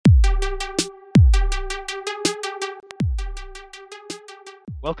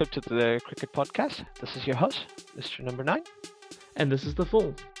Welcome to the Cricket Podcast. This is your host, Mr. Number 9. And this is The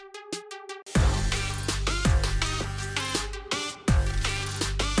Fool.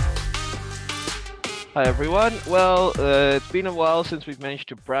 Hi everyone. Well, it's been a while since we've managed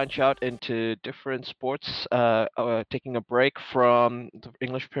to branch out into different sports, taking a break from the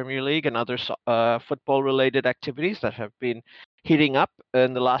English Premier League and other football-related activities that have been heating up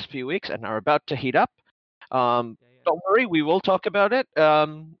in the last few weeks and are about to heat up. Don't worry, we will talk about it.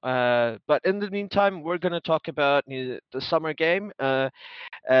 But in the meantime, we're going to talk about the summer game,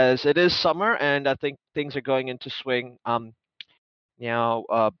 as it is summer, and I think things are going into swing.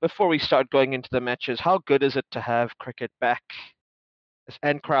 Now, before we start going into the matches, how good is it to have cricket back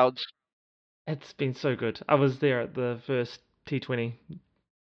and crowds? It's been so good. I was there at the first T20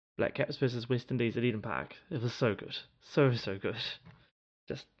 Black Caps versus West Indies at Eden Park. It was so good. So good.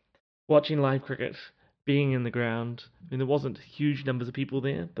 Just watching live cricket, being in the ground. I mean, there wasn't huge numbers of people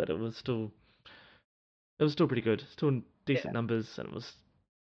there, but it was still pretty good. Still decent numbers, and it was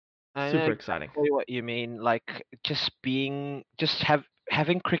super exciting. Exactly what you mean. Like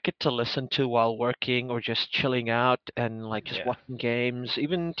having cricket to listen to while working or just chilling out and like just watching games.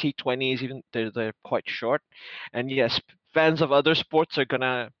 Even T20s, even they're quite short. And yes, fans of other sports are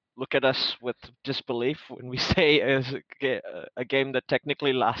gonna look at us with disbelief when we say a game that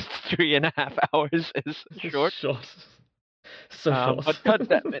technically lasts 3.5 hours is short. So short. But God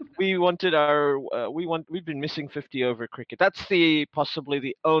damn it, we've been missing 50 over cricket. That's possibly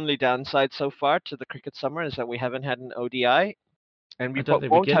the only downside so far to the cricket summer, is that we haven't had an ODI, and we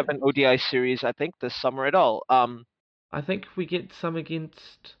won't have an ODI series, I think, this summer at all. I think we get some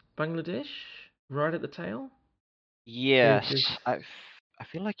against Bangladesh right at the tail. Yes, I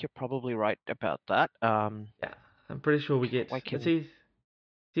feel like you're probably right about that. Yeah, I'm pretty sure we get. It's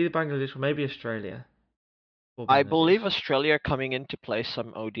either Bangladesh or maybe Australia. I believe Australia are coming in to play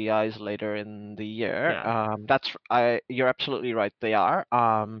some ODIs later in the year. Yeah. You're absolutely right. They are.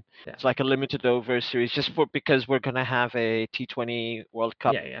 It's like a limited over series, just because we're gonna have a T20 World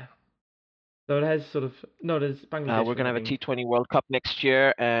Cup. Yeah. So it has sort of it is Bangladesh. We're gonna have a T20 World Cup next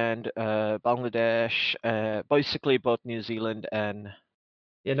year, and Bangladesh, basically both New Zealand and.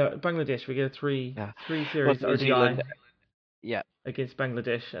 Yeah, no, Bangladesh. We get three series New ODI. Zealand, yeah. Against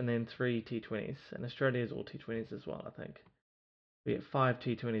Bangladesh, and then 3 T20s, and Australia is all T20s as well. I think we get 5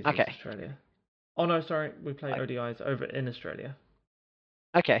 T20s against Australia. Oh no, sorry, we play ODIs over in Australia.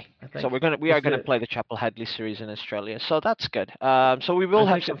 Okay, so we are gonna play the Chapel Hadley series in Australia, so that's good. So we will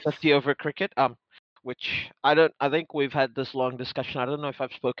have some 50 over cricket. Which I think we've had this long discussion. I don't know if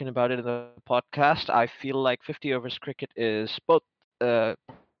I've spoken about it in the podcast. I feel like 50 overs cricket is both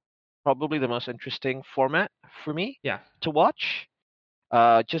probably the most interesting format for me to watch.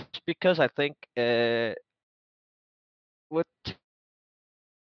 Just because I think with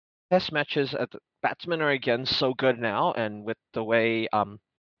test matches, batsmen are again so good now, and with the way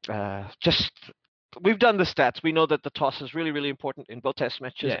we've done the stats, we know that the toss is really, really important in both test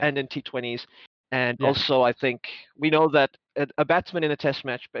matches and in T20s. And also, I think we know that a batsman in a test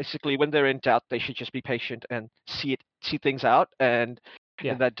match, basically, when they're in doubt, they should just be patient and see things out and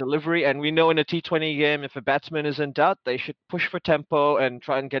in that delivery. And we know in a T20 game, if a batsman is in doubt, they should push for tempo and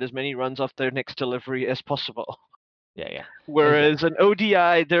try and get as many runs off their next delivery as possible. Yeah. Whereas an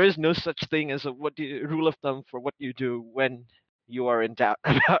ODI, there is no such thing as a rule of thumb for what you do when you are in doubt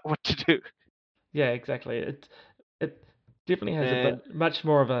about what to do. Yeah, exactly. It definitely has much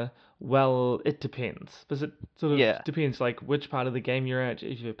more of a it depends, because it sort of depends like which part of the game you're at.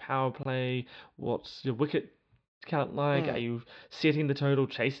 If you're power play, what's your wicket count like? Are you setting the total,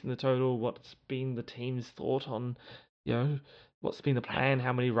 chasing the total? What's been the team's thought on, what's been the plan?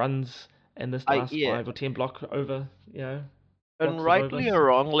 How many runs in this last 5 or 10 block over? And rightly or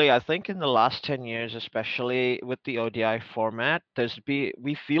wrongly, I think in the last 10 years, especially with the ODI format,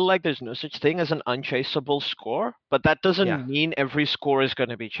 we feel like there's no such thing as an unchaseable score, but that doesn't mean every score is going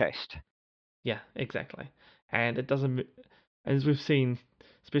to be chased. Yeah, exactly. And it doesn't, as we've seen,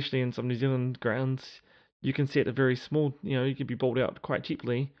 especially in some New Zealand grounds, you can set a very small, you could be bowled out quite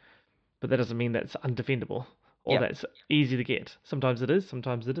cheaply, but that doesn't mean that's undefendable or that's easy to get. Sometimes it is,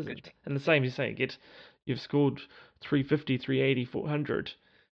 sometimes it isn't. And the same you say, you've scored 350, 380, 400,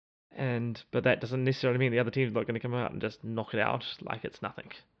 but that doesn't necessarily mean the other team's not going to come out and just knock it out like it's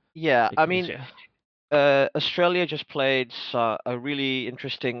nothing. Yeah, I mean, Australia just played a really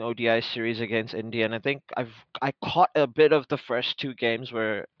interesting ODI series against India, and I think I caught a bit of the first two games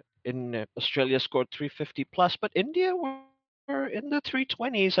where Australia scored 350 plus, but India were in the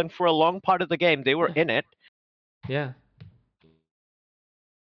 320s, and for a long part of the game they were in it. Yeah.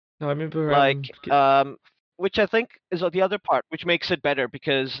 No, I remember which I think is the other part, which makes it better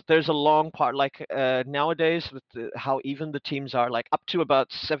because there's a long part. Like nowadays, with how even the teams are, like up to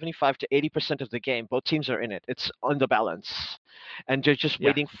about 75 to 80% of the game, both teams are in it. It's on the balance, and you're just Yeah,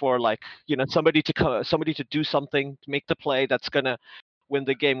 waiting for like somebody to do something to make the play that's gonna win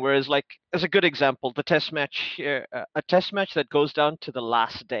the game. Whereas, like as a good example, the test match here, a test match that goes down to the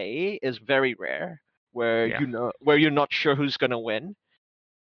last day is very rare, yeah, where you're not sure who's gonna win.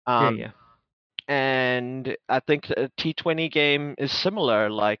 yeah, Um, yeah. and I think a T20 game is similar.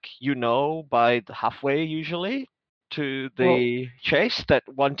 Like by the halfway usually to Well, the chase that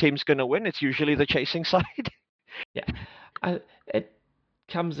one team's gonna win. It's usually the chasing side. yeah. It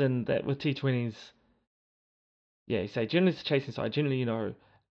comes in that with T20s, yeah, you say generally it's the chasing side. Generally,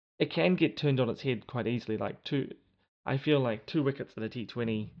 it can get turned on its head quite easily. I feel like 2 wickets at a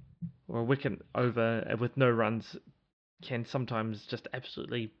T20 or a wicket over with no runs can sometimes just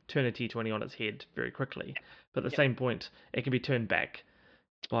absolutely turn a T20 on its head very quickly. But at the Yeah. same point, it can be turned back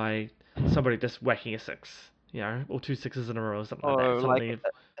by somebody just whacking a six, or 2 sixes in a row or something like that. Or like Suddenly,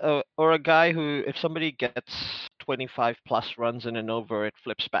 or a guy who, if somebody gets 25 plus runs in an over, it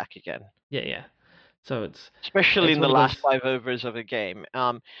flips back again. yeah, yeah. So Especially it's in one the of last those 5 overs of a game.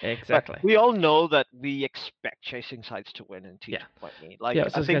 But exactly. we all know that we expect chasing sides to win in Yeah, T20. yeah.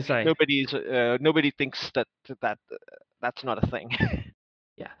 Like So I I was gonna think say, nobody thinks that that's not a thing.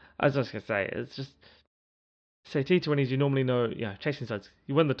 yeah. I was just gonna say, it's just say T20s. You normally know, yeah, chasing sides.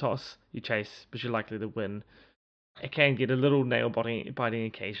 You win the toss, you chase, but you're likely to win. It can get a little nail biting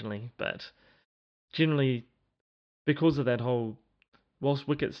occasionally, but generally because of that whole whilst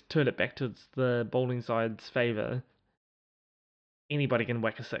wickets turn it back to the bowling side's favour, anybody can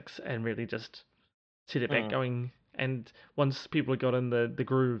whack a six and really just set it back Mm. going. And once people have got in the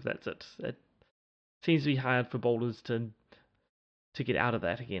groove, that's it. It seems to be hard for bowlers to get out of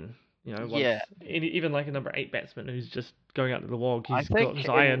that again. Yeah, Once even like a number 8 batsman who's just going out to the wall, I he's got think his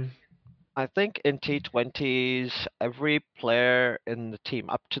in iron. I think in T20s, every player in the team,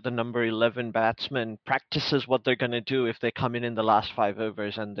 up to the number 11 batsman, practices what they're going to do if they come in the last 5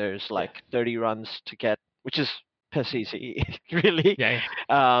 overs and there's Yeah, like 30 runs to get, which is piss easy, really. yeah, yeah,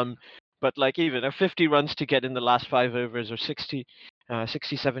 Um, but like even 50 runs to get in the last 5 overs or 60,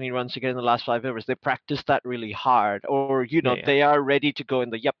 70 runs to get in the last 5 overs, they practice that really hard. Or, yeah, yeah, they are ready to go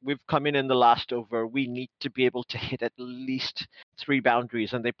yep, we've come in the last over. We need to be able to hit at least three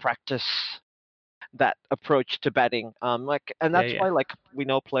boundaries, and they practice that approach to batting. And yeah, that's yeah, why, like, we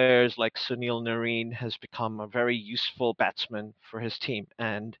know players like Sunil Narine has become a very useful batsman for his team,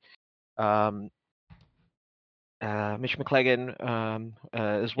 and um, Mitch McLagan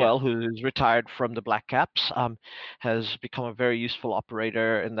as yeah, well, who's retired from the Black Caps, has become a very useful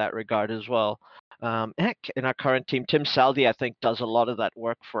operator in that regard as well. Heck, in our current team, Tim Southee, I think, does a lot of that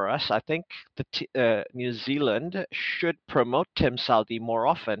work for us. I think New Zealand should promote Tim Southee more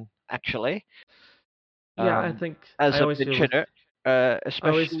often, actually, yeah. um, as a pinch hitter, I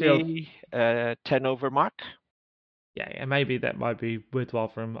always feel especially 10 over mark. yeah, yeah, maybe that might be worthwhile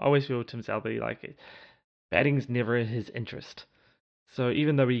for him. I always feel Tim Southee like batting's never his interest. So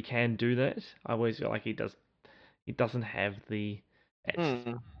even though he can do that, I always feel like he doesn't have the it's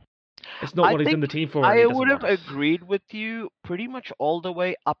Hmm. it's not I what he's in think the team for and he I doesn't would have want it. agreed with you pretty much all the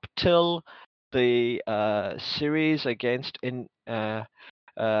way up till the series against the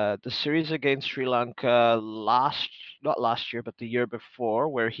series against Sri Lanka not last year but the year before,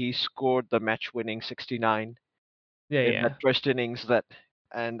 where he scored the match-winning 69 Yeah, in that yeah, first innings.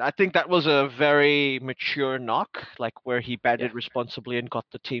 And I think that was a very mature knock, like where he yeah. batted responsibly and got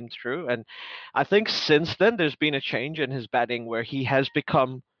the team through. And I think since then there's been a change in his batting where he has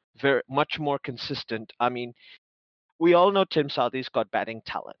become very much more consistent. I mean, we all know Tim Southee's got batting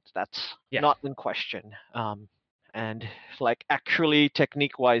talent. That's Yeah. not in question. And like actually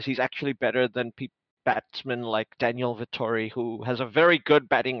technique wise, he's actually better than batsmen like Daniel Vittori, who has a very good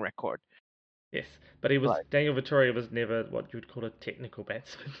batting record. Yes. But he was Like Daniel Vittoria was never what you would call a technical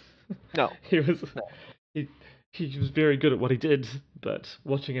batsman. no, he was no. he he was very good at what he did, but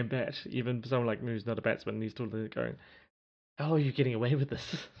watching him bat, even for someone like me who's not a batsman, he's still there going, how are you getting away with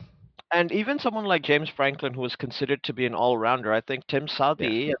this? And even someone like James Franklin, who was considered to be an all-rounder, I think Tim Yeah.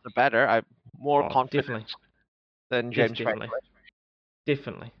 Southee, as a batter, I'm more Oh, definitely. confident than Yes, James definitely. Franklin.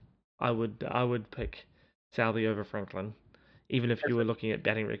 Definitely. I would pick Southey over Franklin, even if you were looking at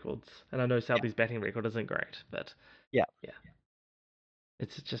batting records. And I know Yeah, Southey's batting record isn't great, but yeah. yeah,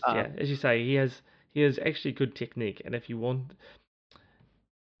 it's just Uh, yeah, as you say, he has actually good technique, and if you want,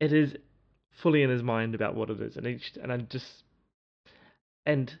 it is fully in his mind about what it is,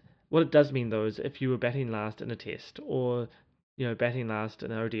 and what it does mean though is if you were batting last in a test or batting last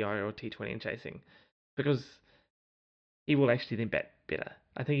in an ODI or T20 and chasing, because he will actually then bat better.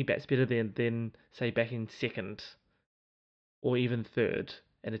 I think he bats better than say batting second or even third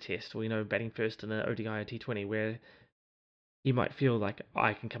in a test, or batting first in an ODI or T20, where he might feel like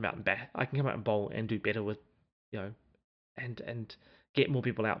I can come out and bat, I can come out and bowl and do better with, you know, and get more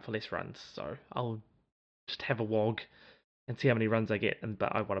people out for less runs. So I'll just have a wog and see how many runs I get,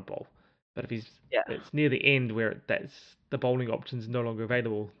 but I want to bowl. But if Yeah. it's near the end where that's the bowling option's no longer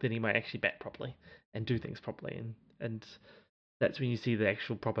available, then he might actually bat properly and do things properly, and that's when you see the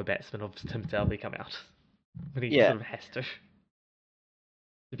actual proper batsman of Tim Southee come out when he Yeah. sort of has to.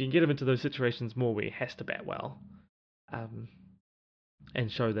 If you can get him into those situations more where he has to bat well, um,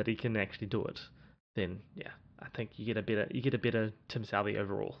 and show that he can actually do it, then yeah, I think you get a better Tim Southee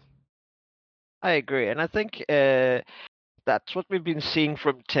overall. I agree, and I think that's what we've been seeing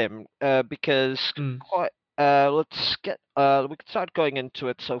from Tim. Because Mm. quite, we can start going into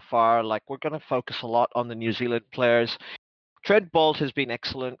it so far. Like we're gonna focus a lot on the New Zealand players. Trent Boult has been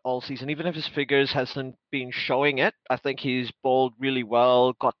excellent all season, even if his figures hasn't been showing it. I think he's bowled really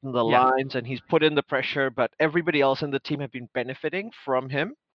well, gotten the Yeah. lines, and he's put in the pressure. But everybody else in the team have been benefiting from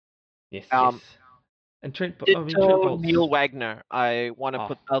him. Yes. Yes. Um, And Trent Ditto Bolt's. Neil Wagner. I want to Oh,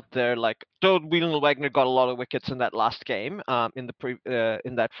 put out there, like, though Neil Wagner got a lot of wickets in that last game, in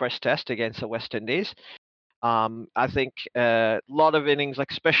that first test against the West Indies. I think a lot of innings, like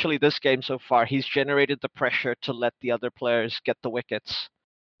especially this game so far, he's generated the pressure to let the other players get the wickets.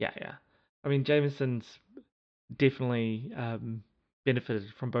 yeah, yeah. I mean, Jameson's definitely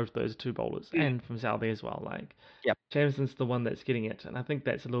benefited from both those two bowlers Mm. and from Southey as well. Like Yep. Jameson's the one that's getting it, and I think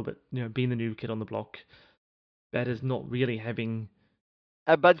that's a little bit, being the new kid on the block, that is not really having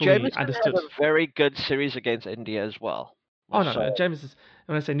But fully Jameson had understood. a very good series against India as well. Oh no, So no, James is,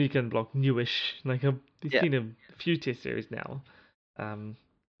 when I say new kid on the block, newish. Like he's yeah, been a few Test series now. Um,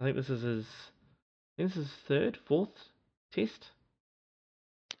 I think this is his third, fourth Test,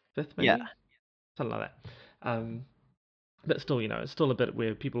 fifth yeah, maybe, something like that. But still, it's still a bit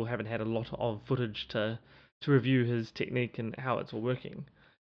where people haven't had a lot of footage to review his technique and how it's all working.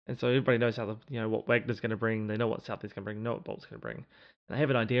 And so everybody knows how what Wagner's going to bring. They know what Southey's going to bring. Know what Bolt's going to bring. And I have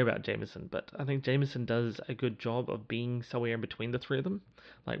an idea about Jameson, but I think Jameson does a good job of being somewhere in between the three of them.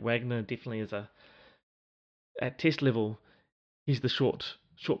 Like Wagner definitely is at test level. He's the short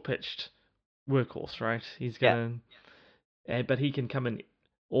pitched workhorse, right? He's yeah, gonna, but he can come in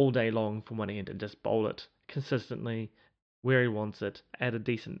all day long from one end and just bowl it consistently where he wants it at a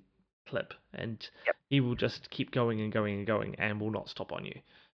decent clip, and yep, he will just keep going and going and going and will not stop on you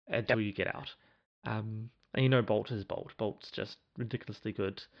yep. until you get out. And Bolt is Bolt. Bolt's just ridiculously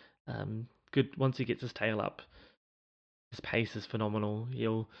good. Good once he gets his tail up, his pace is phenomenal.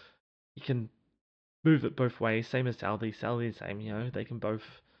 He can move it both ways, same as Southey. Southey the same. They can both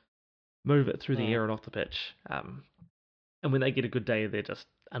move it through the Mm. air and off the pitch. And when they get a good day, they're just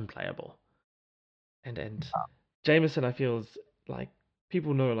unplayable. And Jameson, I feel is like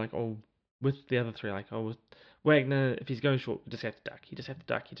people know like with the other three like with Wagner, if he's going short, you just have to duck. You just have to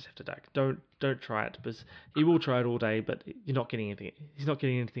duck. You just have to duck. Don't try it because he will try it all day, but you're not getting anything. He's not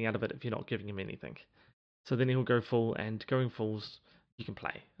getting anything out of it if you're not giving him anything. So then he'll go full, and going fulls you can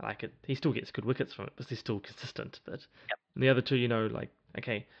play. Like it, he still gets good wickets from it because he's still consistent. But and the other two, like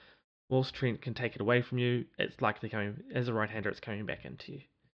okay, whilst Trent can take it away from you, it's likely coming as a right-hander. It's coming back into you,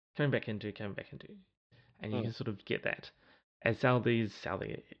 coming back into you, and you Mm. can sort of get that. As Southey,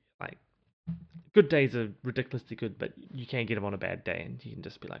 like good days are ridiculously good, but you can get him on a bad day, and you can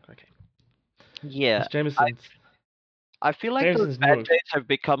just be like, okay. Yeah. As I feel like those Jameson's bad new, days have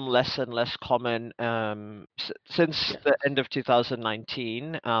become less and less common since yeah, the end of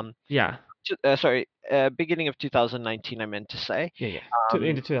 2019. yeah, Beginning of 2019, I meant to say. yeah, yeah. To the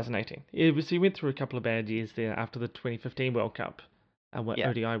end Um, of 2018, it was he went through a couple of bad years there after the 2015 World Cup, and what yeah,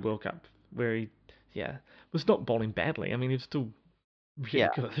 ODI World Cup, where he, yeah, was not bowling badly. I mean, he was still really yeah,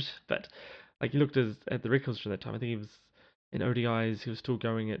 good. But like you looked at the records from that time, I think he was in ODIs. He was still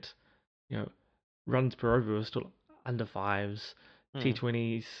going at you know runs per over was still under fives. mm,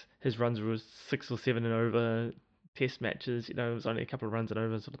 T20s, his runs were 6 or 7 and over. Test matches, it was only a couple of runs and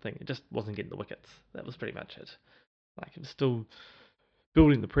over sort of thing. It just wasn't getting the wickets. That was pretty much it. Like it was still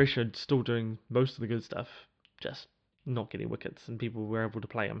building the pressure, still doing most of the good stuff, just not getting wickets, and people were able to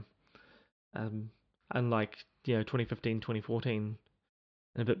play him. Um, Unlike 2015, 2014,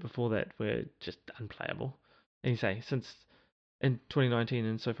 and a bit before that were just unplayable. And you say since in 2019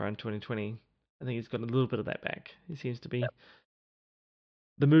 and so far in 2020, I think he's got a little bit of that back. He seems to yeah. be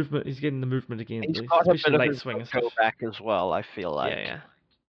the movement. He's getting the movement again, He's got a bit especially of late his swing and stuff. mojo back as well. I feel Yeah, like, yeah,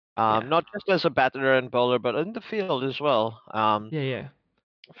 yeah, not just as a batter and bowler, but in the field as well. yeah, yeah.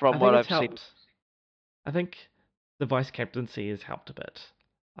 I From think what it's I've seen. helped. I think the vice captaincy has helped a bit.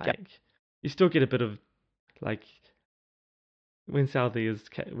 Yep. Like you still get a bit of like when Southey is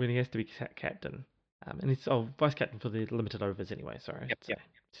when he has to be captain, and he's vice captain for the limited overs anyway. Sorry, I Yep. should Yep. say.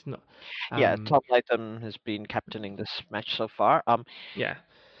 It's not. Yeah, Um, Tom Latham has been captaining this match so far. yeah,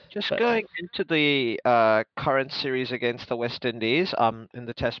 Just but going into the current series against the West Indies, in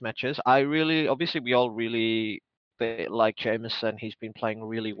the Test matches, I really, obviously, we all really like Jameson. He's been playing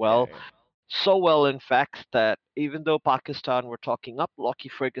really yeah, well, yeah. so well, in fact, that even though Pakistan were talking up Lockie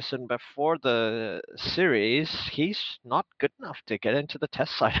Ferguson before the series, he's not good enough to get into the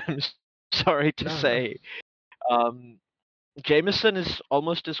Test side. I'm sorry to No, no. say. Um, Jameson is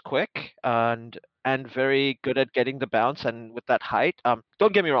almost as quick and very good at getting the bounce and with that height.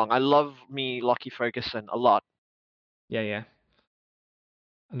 Don't get me wrong, I love me Lockie Ferguson a lot. Yeah, yeah.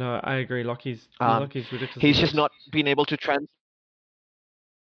 No, I agree. Um, Lockie's ridiculously he's just good. not been able to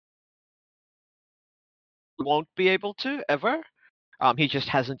won't be able to ever. He just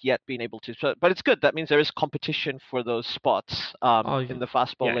hasn't yet been able to. So, but it's good. That means there is competition for those spots Oh, in the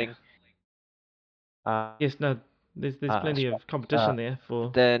fast yeah, yeah. bowling uh, Yes, no. There's plenty spot. of Uh, competition there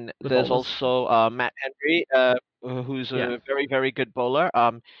for then the there's bowlers. also Matt Henry, who's Yeah, a very, very good bowler.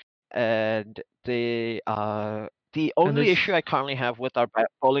 And the and only there's issue I currently have with our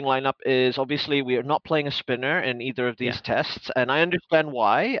bowling lineup is obviously we are not playing a spinner in either of yeah, these tests, and I understand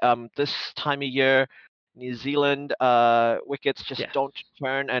why. This time of year, New Zealand wickets just yeah, don't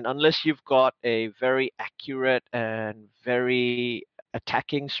turn, and unless you've got a very accurate and very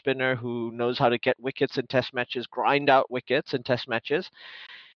attacking spinner who knows how to get wickets in test matches, grind out wickets in test matches,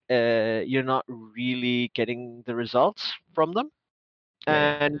 you're not really getting the results from them. yeah,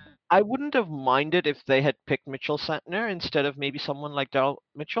 yeah, And I wouldn't have minded if they had picked Mitchell Santner instead of maybe someone like Daryl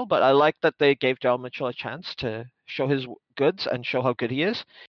Mitchell, but I like that they gave Daryl Mitchell a chance to show his goods and show how good he is.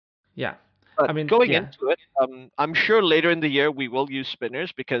 yeah. But I mean, going yeah, into it, I'm sure later in the year we will use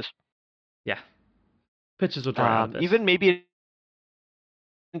spinners because yeah. Pitches will dry out a bit. even maybe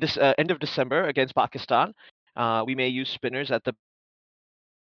in this end of December against Pakistan, we may use spinners at the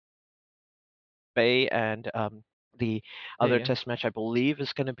Bay, and the Yeah, other yeah. test match I believe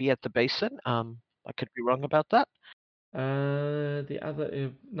is going to be at the Basin. I could be wrong about that. The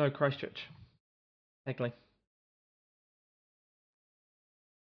other no Christchurch, actually.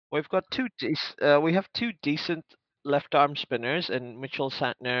 We have two decent left arm spinners in Mitchell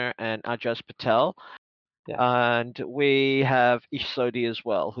Santner and Ajaz Patel, Yeah. and we have Ish Sodhi as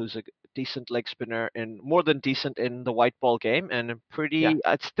well, who's a decent leg spinner and more than decent in the white ball game, and Yeah. pretty,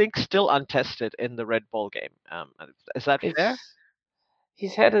 I think, still untested in the red ball game. Is that fair?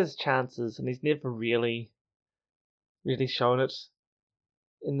 He's had his chances and he's never really shown it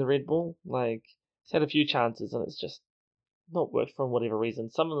in the Red Bull. Like he's had a few chances and it's just not worked for whatever reason.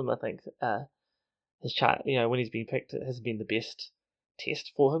 Some of them I think his chart when he's been picked it hasn't been the best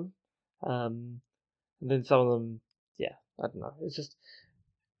test for him. Um and then some of them I don't know. It's just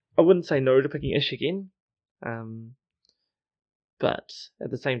I wouldn't say no to picking Ish again. Um but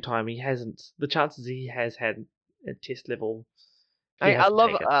at the same time he hasn't the chances he has had at test level he I hasn't love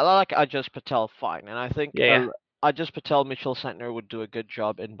taken. I like Ajaz Patel fine, and I think Yeah, yeah. Ajaz Patel Mitchell Santner would do a good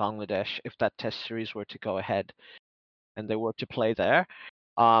job in Bangladesh if that test series were to go ahead and they were to play there.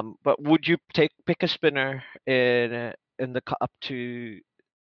 But would you pick a spinner in the up to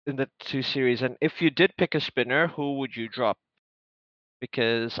in the two series? And if you did pick a spinner, who would you drop?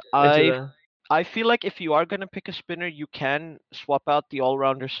 Because Into the I feel like if you are going to pick a spinner, you can swap out the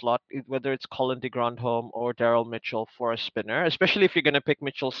all-rounder slot, whether it's Colin de Grandhomme or Daryl Mitchell for a spinner, especially if you're going to pick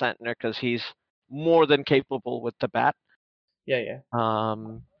Mitchell Santner because he's more than capable with the bat. yeah, yeah.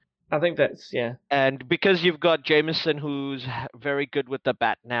 Um, I think that's and because you've got Jameson, who's very good with the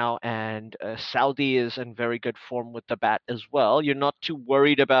bat now, and Saudi is in very good form with the bat as well, you're not too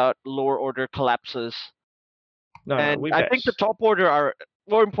worried about lower order collapses. no, no. And We I bet. think the top order are,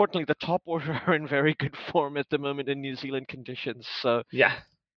 more importantly, the top order are in very good form at the moment in New Zealand conditions. So Yeah,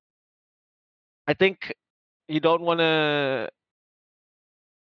 I think you don't want to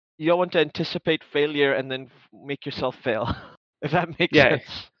you don't want to anticipate failure and then make yourself fail, if that makes yeah,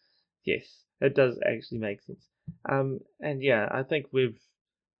 sense. yes. It does actually make sense. And yeah, I think we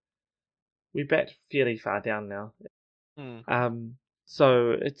bet fairly far down now. Hmm.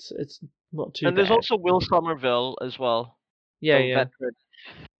 So it's not too And there's bad. also Will Somerville as well, Yeah, the yeah. veteran.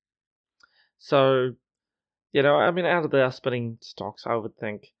 So I mean, out of the spinning stocks, I would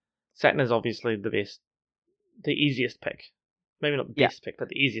think Satn's obviously the easiest pick. Maybe not the Yeah, best pick, but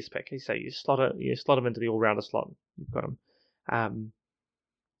the easiest pick. You say you slot him into the all rounder slot. You've got him. Um,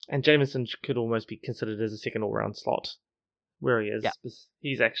 and Jameson could almost be considered as a second all round slot where he yeah. is.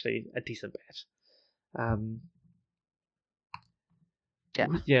 He's actually a decent bat. Um,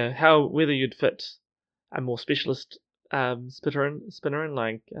 Yeah, how whether you'd fit a more specialist spinner in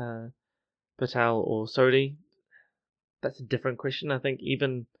like Patel or Sodi, that's a different question. I think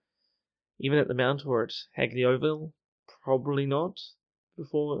even at the Mount or at Hagley Oval, probably not.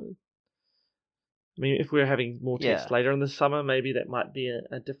 Before, I mean, if we're having more yeah, tests later in the summer, maybe that might be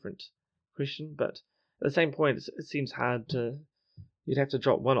a different question. But at the same point, it seems hard to. You'd have to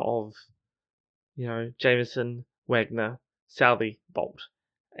drop one of Jameson, Wagner, Southey, Bolt,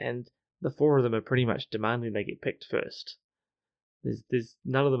 and the four of them are pretty much demanding they get picked first. There's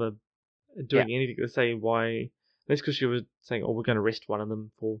none of them are yeah, doing anything to say why. That's because you were saying, "Oh, we're going to rest one of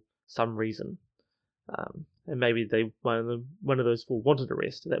them for some reason," and maybe one of those four wanted a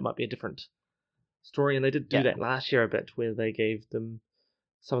rest. That might be a different story, and they did do yeah. that last year a bit, where they gave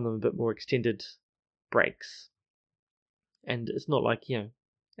some of them a bit more extended breaks. And it's not like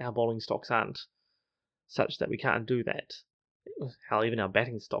our bowling stocks aren't such that we can't do that. Hell, even our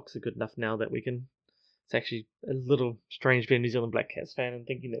batting stocks are good enough now that we can. It's actually a little strange being a New Zealand Black Cats fan and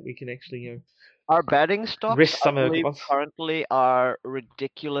thinking that we can actually, Our batting stocks, rest I some of our good believe, ones. currently are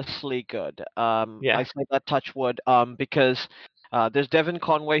ridiculously good. I Yeah. say that touch wood, because there's Devin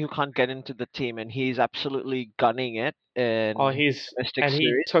Conway who can't get into the team, and he's absolutely gunning it Oh, in domestic and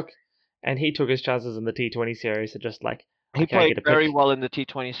series. he took his chances in the T20 series. So just like, He okay, I played get a very pick. well in the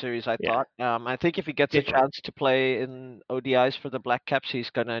T20 series, I Yeah, thought. I think if he gets a definitely. chance to play in ODIs for the Black Caps, he's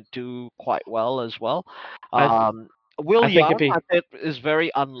gonna do quite well as well. I th- Um, Will I think if Young, I he, think, is very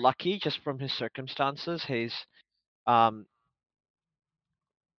unlucky just from his circumstances. Um,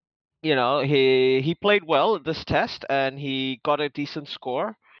 he played well at this test and he got a decent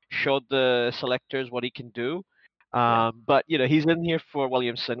score, showed the selectors what he can do. yeah. But he's in here for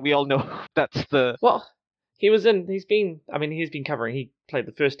Williamson. We all know that's the Well, he was in. He's been. I mean, he's been covering. He played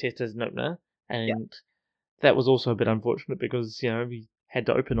the first test as an opener, yeah, and that was also a bit unfortunate because he had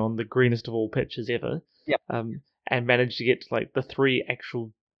to open on the greenest of all pitches ever, yeah. and managed to get like the three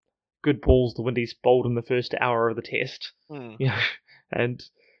actual good balls the Windies bowled in the first hour of the test, Hmm, you know, and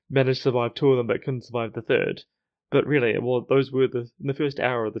managed to survive two of them, but couldn't survive the third. But really, well, those were in the first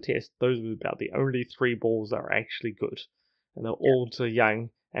hour of the test. Those were about the only three balls that were actually good, and they're yeah, all to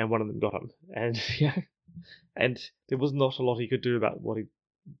Young, and one of them got him. And and there was not a lot he could do about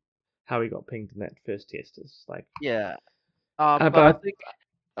how he got pinged in that first test. It's like, yeah. But I but think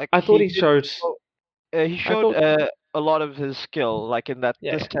like I thought he he did. showed. Show, he I showed thought, a lot of his skill, like in that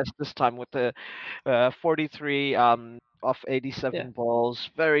yeah, this yeah, test this time with the 43 off yeah. 87 balls.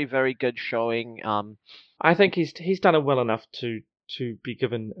 Very very good showing. I think he's done it well enough to be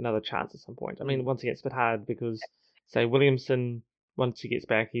given another chance at some point. I mean, Mm. once again, it's a bit hard because say Williamson, once he gets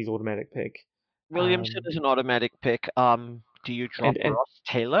back, he's automatic pick. Williamson Um, is an automatic pick. Do you drop and Ross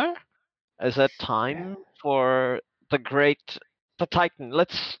Taylor? Is it yeah, time for the great, the Titan?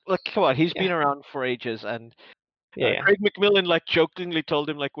 Let's look. Come on, he's been yeah, around for ages, and yeah, yeah, Craig McMillan like jokingly told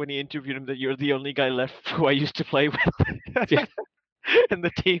him like when he interviewed him that you're the only guy left who I used to play with yeah. in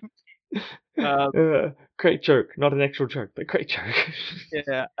the team. Um, Great joke, not an actual joke, but great joke.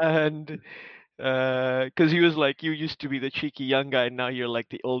 yeah, and because he was like, you used to be the cheeky young guy, now you're like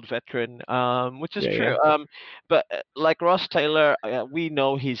the old veteran, which is Yeah, true. yeah, But like Ross Taylor, we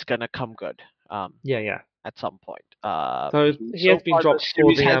know he's gonna come good. yeah, yeah. At some point. So He he so has been far the dropped for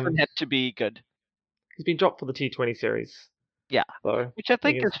series the hasn't had to be good. T20 series, Yeah, though, which I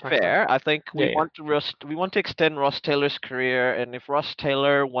think is against Pakistan. fair. I think Yeah, yeah. we want to extend Ross Taylor's career, and if Ross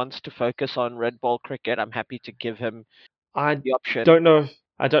Taylor wants to focus on red ball cricket, I'm happy to give him I the option. don't know.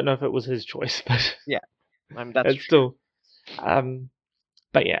 I don't know if it was his choice, but Yeah, that's it's true. still. Um,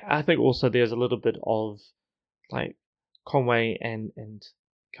 but yeah, I think also there's a little bit of like Conway and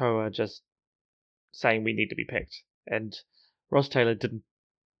Koa just saying we need to be picked, and Ross Taylor didn't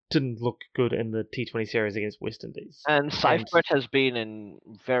look good in the T20 series against West Indies, And and Seifert has been in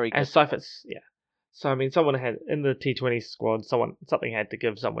very good as form. Seifert's, yeah. So I mean, someone had in the T20 squad, something had to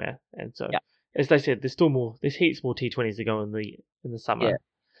give somewhere, and so Yeah, as they said, there's heaps more T20s to go in the yeah. summer.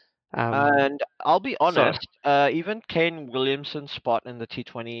 Um, And I'll be so honest, even Kane Williamson's spot in the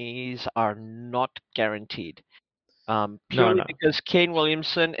T20s are not guaranteed. no, Purely no, because Kane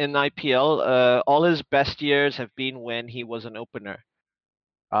Williamson in IPL, all his best years have been when he was an opener.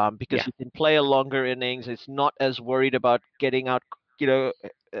 Because yeah, he can play a longer innings. It's not as worried about getting out,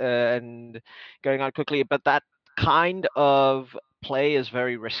 and going out quickly. But that kind of play is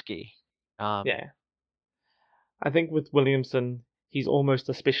very risky. Um, yeah. I think with Williamson, he's almost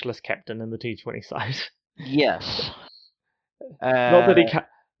a specialist captain in the T20 side. yes. not Uh, that he can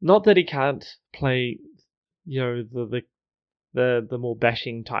not that he can't play, the more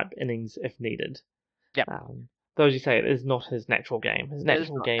bashing type innings if needed. Yep. Though, as you say, it is not his natural game. His It is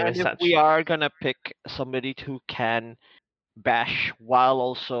natural not. game And is if we such. are gonna pick somebody who can bash while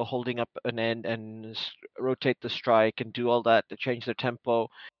also holding up an end and rotate the strike and do all that to change the tempo,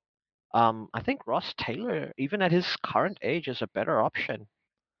 I think Ross Taylor, even at his current age, is a better option.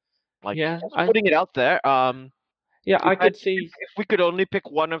 Like Yeah, just putting it out there. yeah, If I I, could see. if we could only pick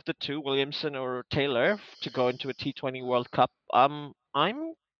one of the two, Williamson or Taylor, to go into a T20 World Cup, I'm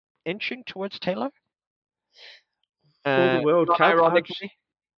inching towards Taylor. For the World Not Cup, ironically,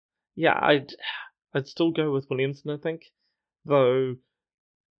 yeah, I'd still go with Williamson, I think. Though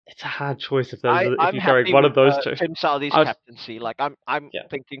it's a hard choice if I'm you're going happy one with of those two. Tim Southee's I'd captaincy. Like I'm Yeah,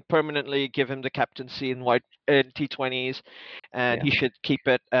 thinking permanently give him the captaincy in white in T20s, and yeah. he should keep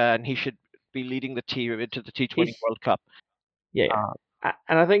it, and he should be leading the team into the T20 He's World Cup. Yeah, Uh,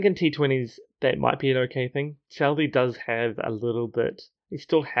 and I think in T20s that might be an okay thing. Southey does have a little bit. He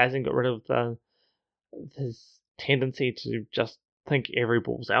still hasn't got rid of his tendency to just think every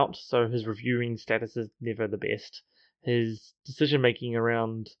ball's out. So his reviewing status is never the best. His decision making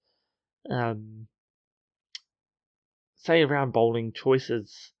around, um, say around bowling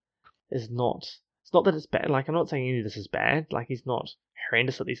choices is not. It's not that it's bad. Like I'm not saying any of this is bad. Like he's not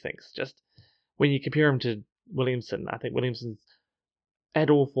horrendous at these things. Just when you compare him to Williamson, I think Williamson's at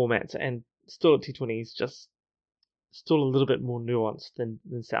all formats and still at T20s just still a little bit more nuanced than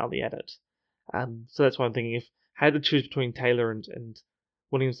Southey at it. So that's why I'm thinking if I had to choose between Taylor and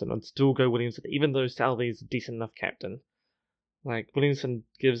Williamson, I'd still go Williamson, even though Southey's a decent enough captain. Like Williamson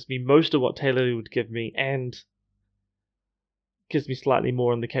gives me most of what Taylor would give me, and gives me slightly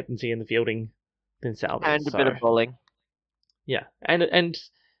more in the captaincy and the fielding than Southey. and a bit So of bowling. yeah, and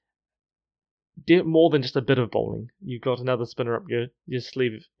more than just a bit of bowling. You've got another spinner up your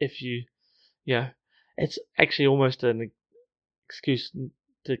sleeve if you yeah. It's actually almost an excuse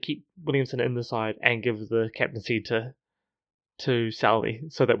to keep Williamson in the side and give the captaincy to Southey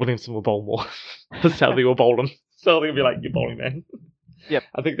so that Williamson will bowl more. Because Southey will bowl him. Southey will be like, "You're bowling, man." Yep.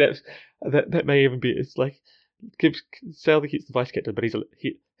 I think that may even be. It's like gives Southey keeps the vice captain, but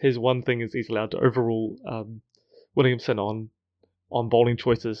his one thing is he's allowed to overrule Williamson on bowling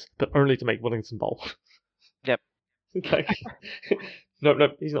choices, but only to make Williamson bowl. Yep. Like, no,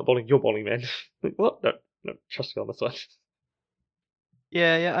 he's not bowling. You're bowling, man. Like, what? No, trust me on this one.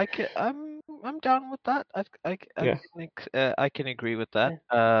 Yeah, yeah, I'm down with that. Yeah. I can agree with that.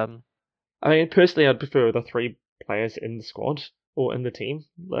 Yeah. I mean, personally, I'd prefer the three players in the squad or in the team.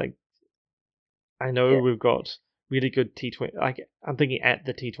 Like, I know Yeah. we've got really good T20. Like, I'm thinking at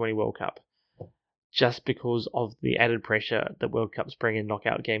the T20 World Cup, just because of the added pressure that World Cups bring and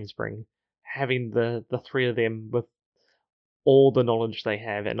knockout games bring. Having the three of them with all the knowledge they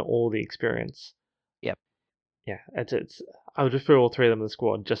have and all the experience, Yep. yeah, it's. I would prefer all three of them in the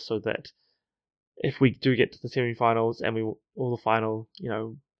squad just so that if we do get to the semi-finals and or the final,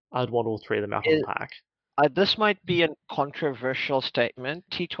 I'd want all three of them out on the It, park. this might be a controversial statement.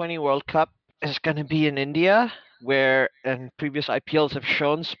 T20 World Cup is going to be in India, where and previous IPLs have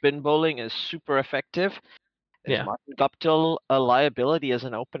shown spin bowling is super effective. Is Yeah, Martin Guptill a liability as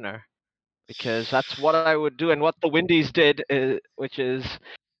an opener? Because that's what I would do, and what the Windies did, which is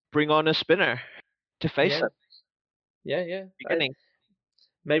bring on a spinner to face yeah, him yeah. beginning.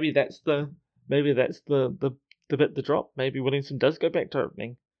 Maybe that's the bit to drop. Maybe Williamson does go back to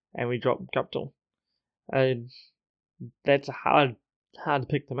opening, and we drop Guptill. And that's a hard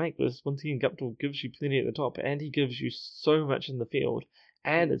pick to make. Because once again, Guptill gives you plenty at the top, and he gives you so much in the field,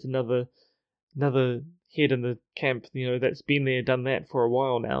 and it's another head in the camp. That's been there, done that for a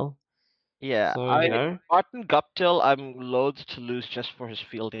while now. Yeah, So Martin Guptill, I'm loath to lose just for his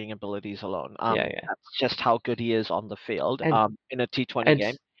fielding abilities alone. yeah. That's just how good he is on the field. And In a T20 and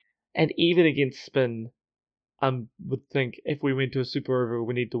game. and even against spin, would think if we went to a super over,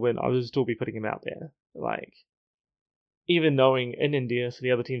 we need to win. I would still be putting him out there. Like, even knowing in India, so the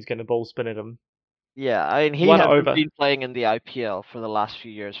other team's going to bowl spin at him. Yeah, I mean he One hasn't over. been playing in the IPL for the last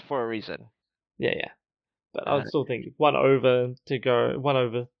few years for a reason. Yeah. But I Uh, would still think one over to go, one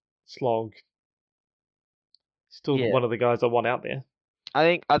over slog. Still yeah, one of the guys I want out there.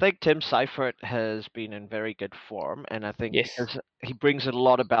 I think Tim Seifert has been in very good form, and I think Yes. because he brings a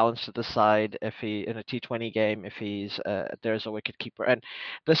lot of balance to the side if he in a T20 game if he's there's a wicket keeper. And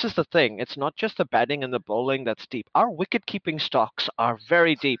this is the thing, it's not just the batting and the bowling that's deep. Our wicket keeping stocks are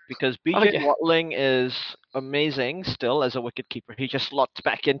very deep because Oh BJ yeah. Watling is amazing still as a wicket keeper. He just slots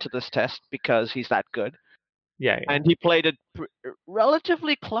back into this test because he's that good. Yeah. And he played a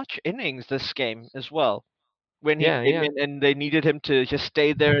relatively clutch innings this game as well when he came Yeah. in and they needed him to just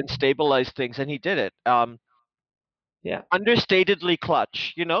stay there and stabilize things, and he did it. Yeah. understatedly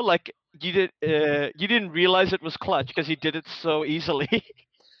clutch. Like you didn't realize it was clutch because he did it so easily.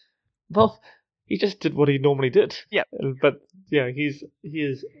 Well, he just did what he normally did. Yeah. But yeah, he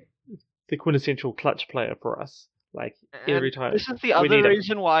is the quintessential clutch player for us. Like every And time this is the we other need him.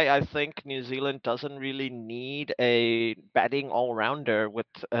 reason why I think New Zealand doesn't really need a batting all rounder with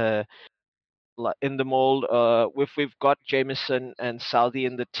in the mold. If we've got Jameson and Saudi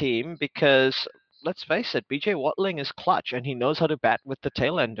in the team, because let's face it, BJ Watling is clutch and he knows how to bat with the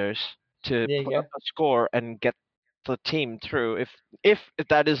tailenders to Yeah, put up yeah. a score and get the team through if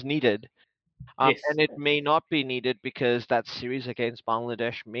that is needed. Yes. And it may not be needed because that series against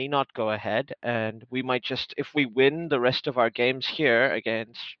Bangladesh may not go ahead, and we might just, if we win the rest of our games here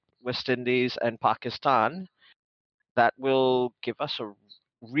against West Indies and Pakistan, that will give us a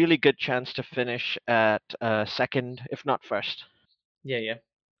really good chance to finish at second, if not first. Yeah, yeah.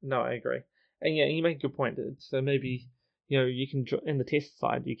 No, I agree. And yeah, you make a good point. So maybe you can in the test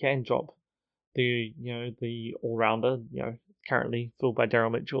side you can drop the all rounder currently filled by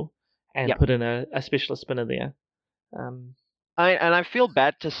Daryl Mitchell and Yeah, put in a specialist spinner there. Um, I feel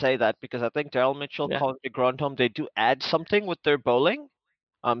bad to say that because I think Daryl Mitchell, yeah. Colin de Grandhomme, they do add something with their bowling.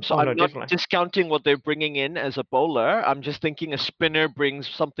 So Oh no, I'm not definitely. discounting what they're bringing in as a bowler. I'm just thinking a spinner brings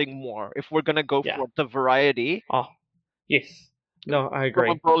something more. If we're gonna go Yeah. for the variety Oh, yes. No, I from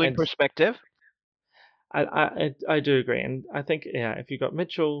a agree. bowling And perspective, I do agree. And I think yeah, if you've got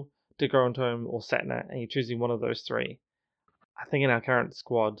Mitchell, De Grandhomme, or Satner, and you're choosing one of those three, I think in our current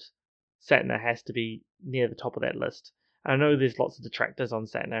squad, Satner has to be near the top of that list. I know there's lots of detractors on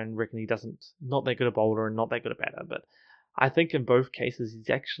Satner and reckon he doesn't not that good a bowler and not that good a batter, but I think in both cases he's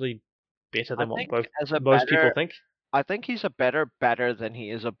actually better I than what think both as a most people batter, think. I think he's a better batter than he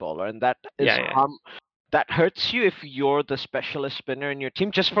is a bowler, and Yeah, yeah, that hurts you if you're the specialist spinner in your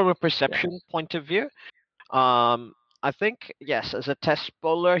team, just from a yeah, perception point of view. Um, I think yes, as a test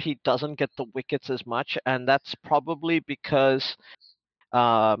bowler, he doesn't get the wickets as much, and that's probably because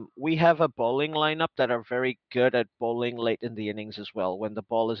we have a bowling lineup that are very good at bowling late in the innings as well. When the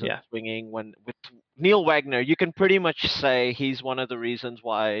ball isn't yeah, swinging, when with Neil Wagner, you can pretty much say he's one of the reasons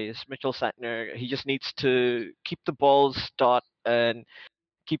why Mitchell Santner. He just needs to keep the balls dot and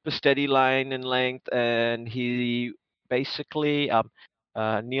keep a steady line and length, and he basically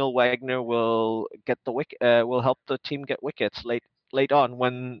Neil Wagner will get the will help the team get wickets late on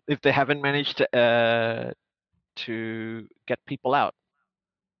when if they haven't managed to get people out,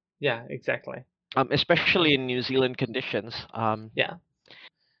 yeah, exactly. especially And in New Zealand conditions. yeah,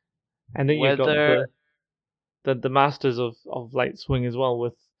 and then you've got Whether the masters of late swing as well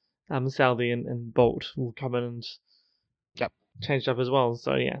with Southey and Bolt will come in and Yep. change up as well.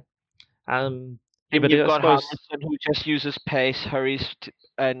 So yeah, And but you've I got suppose Harmison who just uses pace,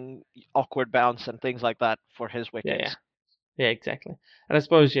 and awkward bounce and things like that for his yeah, yeah, wickets. yeah, exactly. And I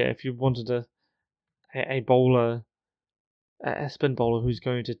suppose yeah, if you wanted a bowler, a spin bowler who's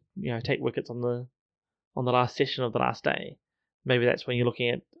going to take wickets on the last session of the last day, maybe that's when you're looking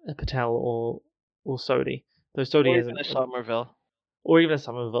at a Patel or Sodhi. Though Sodhi Or even hasn't, a Somerville. or even a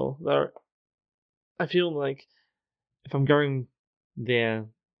Somerville. Though I feel like if I'm going there,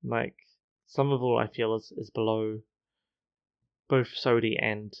 like Somerville, I feel is below both Sodhi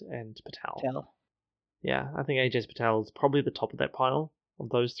and Patel. Tell. Yeah, I think AJ Patel is probably the top of that pile of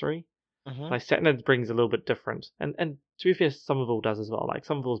those three. Hmm. Like Satnam brings a little bit different, and to be fair, Somerville does as well. Like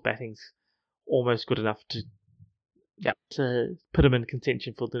Somerville's batting's almost good enough Yep. to put him in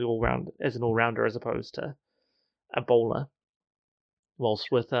contention for the all round as an all rounder as opposed to a bowler.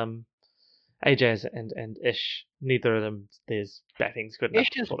 Whilst with AJ and Ish, neither of them there's batting's good enough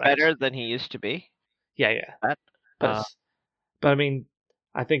Ish is for that. better than he used to be. Yeah, yeah, That. but Uh, it's but I mean,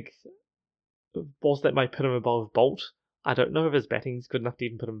 I think whilst that might put him above Bolt, I don't know if his batting's good enough to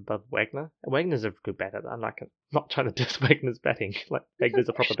even put him above Wagner. Wagner's a good batter. I'm not trying to diss Wagner's batting. Like because Wagner's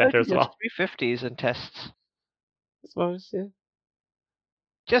a Ish proper said batter he as has well. 350s in tests. I suppose, yeah.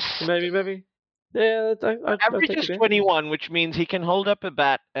 Just Maybe. Yeah, I'll average take is you there. 21, which means he can hold up a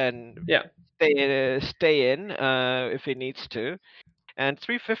bat and Yeah, stay in if he needs to. And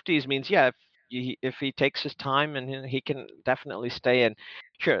 350s means, yeah, if he takes his time and he can definitely stay in.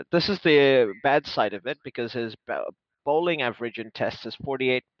 Sure, this is the bad side of it because his bowling average in tests is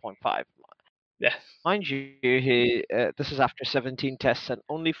 48.5. yeah, Mind you, this is after 17 tests and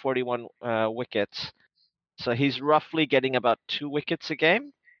only 41 wickets. So he's roughly getting about 2 wickets a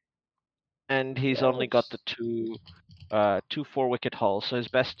game, and he's yeah. only got the two 4 wicket hauls. So his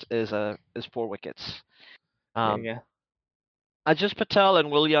best is 4 wickets. Yeah, Um, yeah. Ajaz Patel and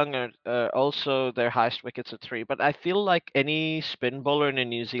Will Young are also their highest wickets at 3, but I feel like any spin bowler in a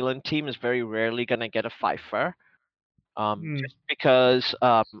New Zealand team is very rarely going to get a fifer. Hmm. Just because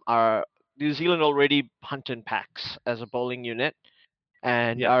our New Zealand already hunt in packs as a bowling unit,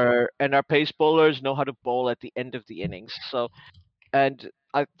 and Yeah. our pace bowlers know how to bowl at the end of the innings. So, and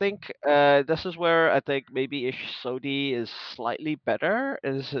I think this is where I think maybe Ish Sodhi is slightly better.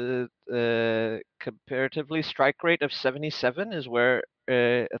 Is comparatively strike rate of 77 is where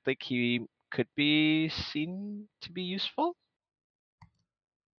I think he could be seen to be useful.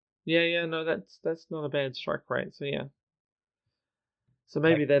 Yeah, yeah, no, that's not a bad strike rate. So yeah. So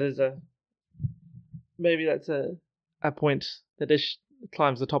Like, maybe that's a point that Ish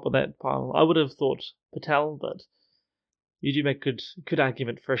climbs the top of that pile. I would have thought Patel, but you do make good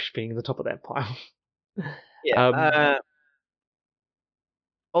argument for Ish being the top of that pile. yeah. um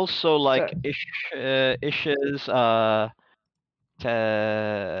Also, like so Ish's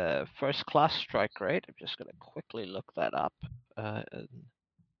first class strike rate. I'm just gonna quickly look that up. In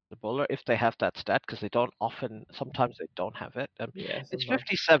the bowler, if they have that stat, because they don't often. Sometimes they don't have it. yeah, It's sometimes.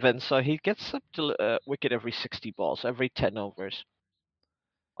 57, so he gets up to wicket every 60 balls, every 10 overs.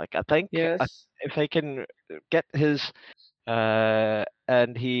 Like I think Yes. if they can get his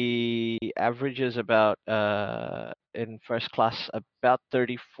and he averages about in first class about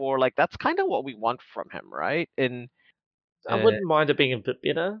 34. Like that's kind of what we want from him, right? In I uh, wouldn't mind it being a bit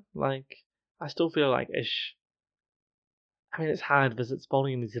better. Like I still feel like Ish I mean it's hard because it's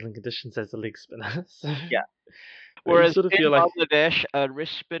bowling in New Zealand conditions as a leg spinner. So yeah. but you Whereas sort of in feel like Bangladesh, a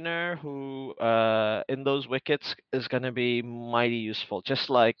wrist spinner who in those wickets is going to be mighty useful, just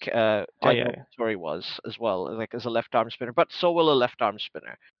like oh Daniel yeah, Vettori was as well, like as a left arm spinner. But so will a left arm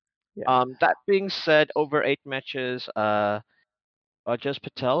spinner. yeah, That being said, over 8 matches, Ajaz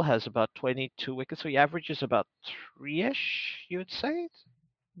Patel has about 22 wickets, so he averages about three-ish, you would say,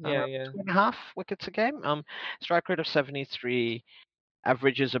 yeah, yeah, 2.5 wickets a game. Strike rate of 73,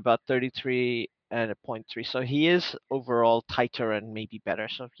 averages about 33 and a point 3. So he is overall tighter and maybe better.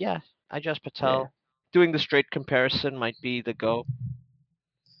 So yeah, Ajaz yeah, Patel doing the straight comparison might be the go.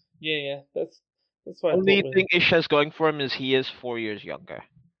 yeah, yeah. That's what I thought Only with thing Ish has going for him is he is 4 years younger.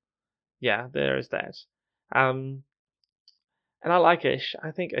 yeah, there is that. Um and I like Ish.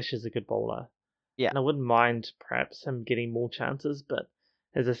 I think Ish is a good bowler. Yeah, And I wouldn't mind perhaps him getting more chances, but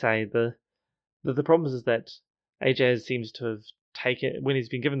as I say, the problem is that AJ seems to have taken when he's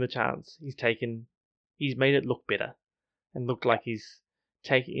been given the chance, he's made it look better and look yeah. like he's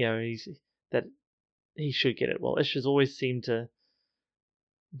taking he's that he should get it. Well, Ish has always seemed to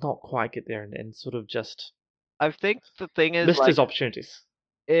not quite get there and sort of just I think the thing is missed like his opportunities.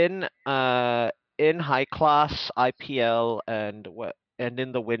 in high class IPL and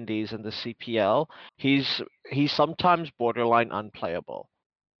in the Windies and the CPL, he's he's sometimes borderline unplayable.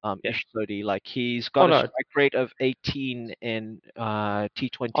 Yeah. Ish Sodhi, like he's Oh got a no. strike rate of 18 in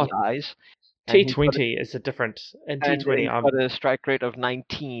T20 Oh, eyes, and T20 is a different in T20. he's got a strike rate of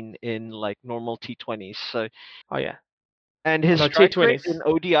 19 in like normal T20s. So Oh yeah. and Oh his no strike rate in T20s.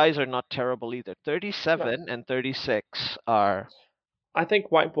 ODIs are not terrible either. No. 37 and 36 are I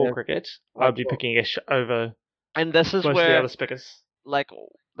think white ball uh, cricket. white I'd be ball. picking Ish over And this is most of the where other spickers. like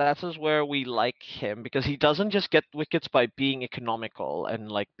that is where we like him because he doesn't just get wickets by being economical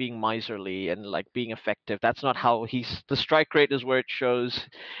and like being miserly and like being effective. That's not how he's the strike rate is where it shows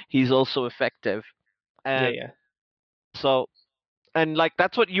he's also effective. Yeah, And yeah. so and like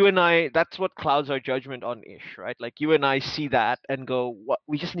that's what clouds our judgment on Ish, right? Like you and I see that and go, what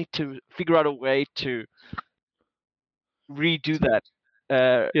we just need to figure out a way to redo that.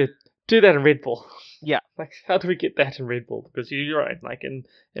 Yeah, do that in red ball. Yeah, Like, how do we get that in red ball? Because you're right. Like in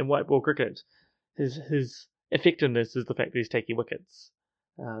white ball cricket, his effectiveness is the fact that he's taking wickets,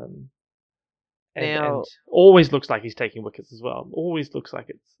 um, and now always looks like he's taking wickets as well. Always looks like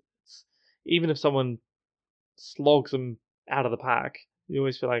it's even if someone slogs him out of the park, you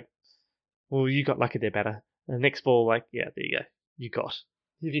always feel like, well, you got lucky there, better. And the next ball, like, yeah, there you go,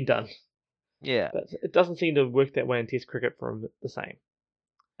 you've been done. yeah, But it doesn't seem to work that way in Test cricket for him the same,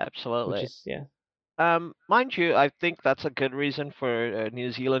 which absolutely. is yeah, Mind you, I think that's a good reason for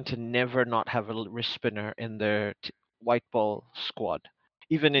New Zealand to never not have a wrist spinner in their white ball squad,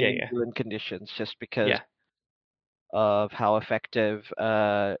 even in yeah, New yeah, Zealand conditions, just because yeah. of how effective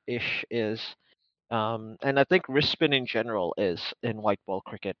Ish is. And I think wrist spin in general is in white ball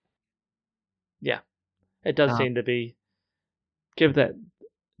cricket. Yeah, it does Um, seem to be give that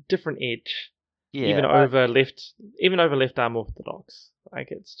different edge, yeah, even over left arm orthodox.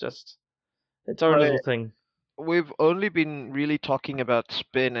 Like it's just its own I, little thing. we've only been really talking about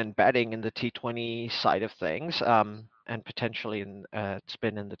spin and batting in the T20 side of things. and potentially in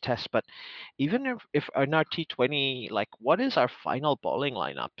spin in the test. But even if in our T20, like what is our final bowling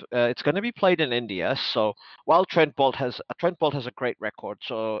lineup? It's going to be played in India. So while Trent Bolt has a great record,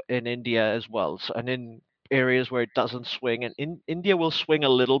 so in India as well. So and in areas where it doesn't swing, and in India will swing a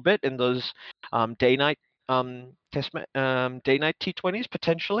little bit in those day night day night T20s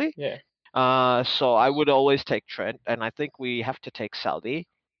potentially. Yeah, So I would always take Trent, and I think we have to take Saudi.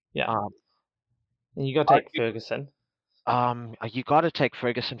 yeah. Um, And you got to take Ferguson. you got to take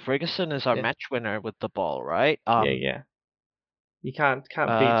Ferguson. Ferguson is our Yeah, match winner with the ball, right? yeah, yeah. You can't beat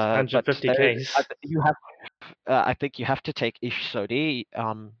But 150 there, Ks. you have, I think you have to take Ish Sodi.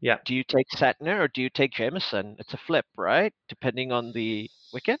 Yeah. Do you take Satner or do you take Jameson? It's a flip, right? Depending on the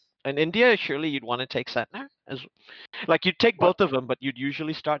wicket. In India, surely you'd want to take Satner as like you'd take What? both of them, but you'd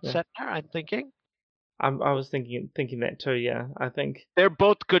usually start Yeah. Satner. I'm thinking I was thinking that too. Yeah. I think. they're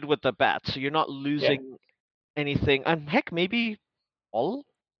both good with the bat, so you're not Yeah. losing anything. And heck, maybe all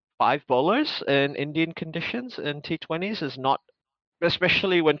five bowlers in Indian conditions in T20s is not,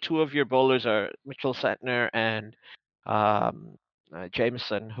 especially when two of your bowlers are Mitchell Santner and um,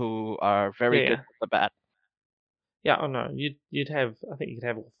 Jameson, who are Yeah. very good Yeah. with the bat, Yeah. Oh no. You'd have. I think you could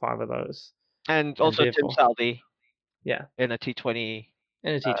have all five of those, and and also Tim therefore, Southee yeah, in a T20.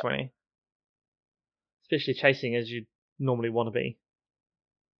 in a Uh, T20, especially chasing as you normally want to be.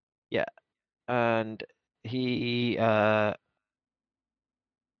 yeah, and he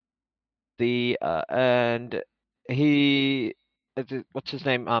the and he what's his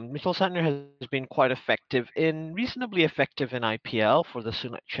name? Mitchell Santner has been quite effective reasonably effective in IPL for the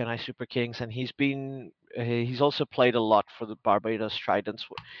Chennai Super Kings, and he's also played a lot for the Barbados Tridents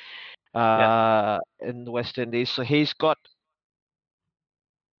Yeah. in the West Indies. So he's got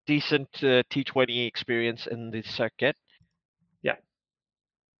decent T20 experience in the circuit. Yeah.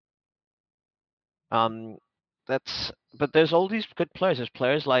 Um, but there's all these good players. There's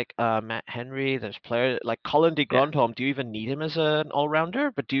players like Matt Henry. There's players like Colin de Yeah. Grandhomme. Do you even need him as an all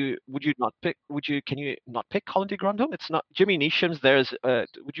rounder? But would you not pick? Can you not pick Colin de Grandhomme? It's not Jimmy Neesham's.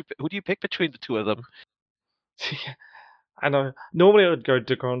 Who do you pick between the two of them Yeah. I know. Normally I would go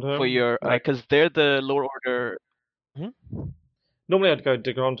De for Grandhomme. your Like because they're the lower order. Hmm? normally I'd go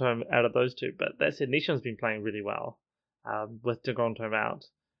De Grandhomme out of those two, but that said, Nishan's been playing really well with De Grandhomme out.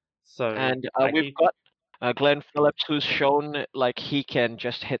 So And like we've you, got Glenn Phillips, who's shown like he can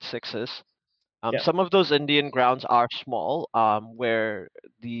just hit sixes. yeah, Some of those Indian grounds are small, where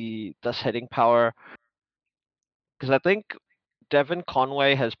the thus hitting power. Because I think Devon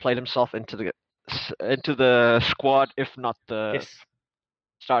Conway has played himself into the squad, if not the yes.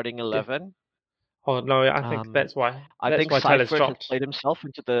 starting Def- 11. oh no, I think Um, I that's think why Taylor's Seifert has dropped. played himself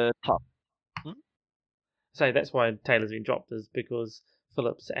into the top. Hmm? So that's why Taylor's been dropped is because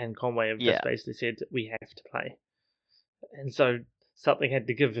Phillips and Conway have Yeah. just basically said we have to play, and so something had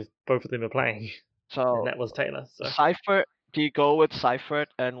to give if both of them are playing, and So that was Taylor. So Seifert, do you go with Seifert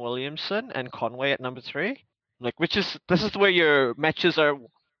and Williamson and Conway at number 3? Like, this is where your matches are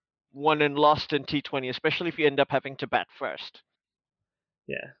won and lost in T20, especially if you end up having to bat first.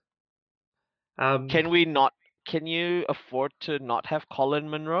 yeah, um, Can we not? Can you afford to not have Colin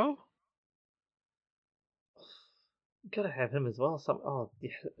Monroe? gotta have him as well. Yeah,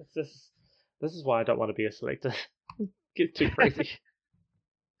 this is why I don't want to be a selector. Get too crazy.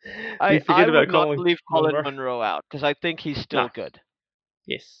 We I forget would about not Colin leave Colin Monroe. Monroe out because I think he's No, still good.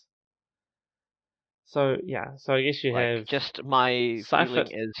 yes. So yeah, so I guess you Like, have just my feeling Seifert.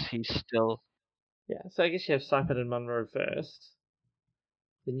 is he's still. Yeah, so I guess you have Seifert and Monroe first.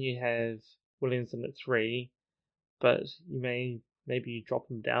 Then you have Williamson at three, but maybe you drop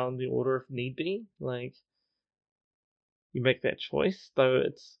him down the order if need be. Like you make that choice, though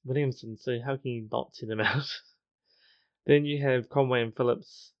it's Williamson, so how can you not send him out? Then you have Conway and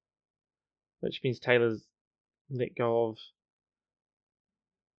Phillips, which means Taylor's let go of.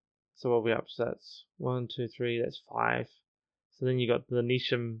 So what are we up to? That's one, two, three. That's five. So then you got the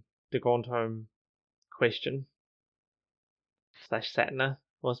Nisham de Grandhomme question slash Satner.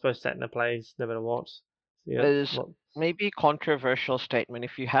 Well, I suppose Satner plays no matter what. So yeah, Is what? maybe controversial statement.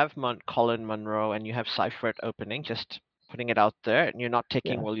 If you have Colin Monroe and you have Seifert opening, just putting it out there, and you're not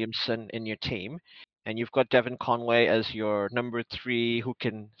taking Yeah, Williamson in your team, and you've got Devon Conway as your number 3 who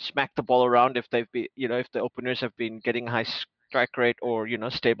can smack the ball around if they've been, if the openers have been getting high strike rate or,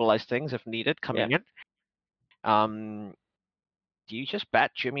 stabilize things if needed yeah. coming in. Um, do you just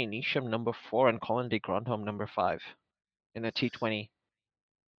bat Jimmy Neesham number 4 and Colin de Grandhomme number 5 in a T20?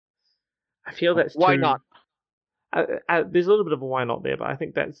 I feel that's Why too. not? There's a little bit of a why not there, but I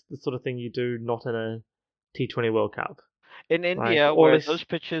think that's the sort of thing you do not in a T20 World Cup. In Like, India, or where less. those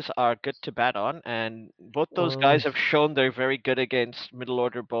pitches are good to bat on, and both those Um, guys have shown they're very good against middle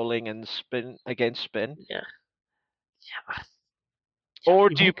order bowling and spin against spin. yeah, yeah, Or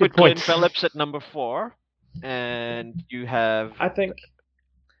you do you make good put Glenn points. Phillips at number 4, and you have I think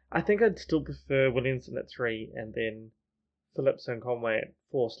I think I'd still prefer Williamson at 3, and then Phillips and Conway at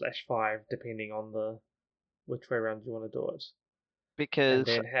 4/5, depending on the which way around you want to do it, and because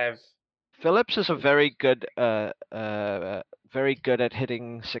then have Phillips is a very good at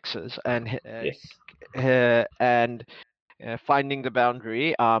hitting sixes yes, and finding the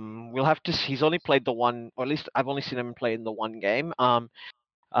boundary. We'll have to. He's only played the one, or at least I've only seen him play in the one game.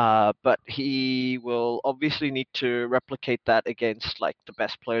 But he will obviously need to replicate that against like the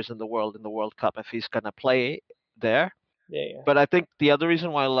best players in the world in the World Cup if he's gonna play there. yeah, yeah, But I think the other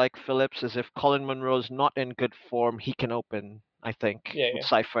reason why I like Phillips is if Colin Munro's not in good form, he can open, I think, yeah, with yeah.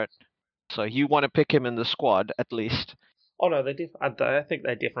 Seifert. So you want to pick him in the squad at least. Oh no, I think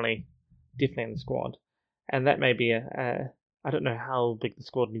they're definitely in the squad, and that may be I don't know how big the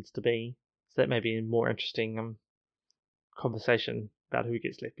squad needs to be, so that may be a more interesting conversation about who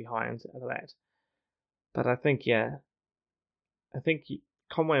gets left behind out of that. But I think yeah, I think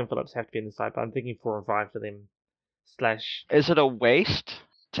Conway and Phillips have to be in the side, but I'm thinking 4 and 5 for them. Slash, Is it a waste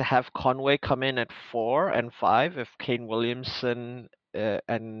to have Conway come in at 4 and 5 if Kane Williamson at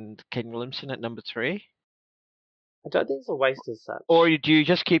number 3? I don't think it's a waste as Or such. do you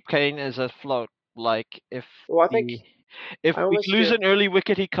just keep Kane as a float? Like Well, I think the if I we almost lose feel an early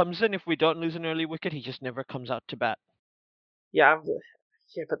wicket, he comes in. If we don't lose an early wicket, he just never comes out to bat. yeah,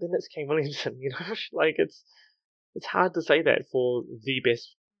 yeah, but then it's Kane Williamson, you know, like it's hard to say that for the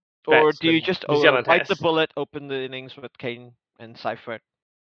best Or do you batsman just New Zealand bite the has. bullet, open the innings with Kane and Seifert,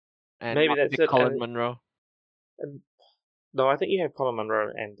 and Maybe not that's pick it, Colin Munro and no, I think you have Colin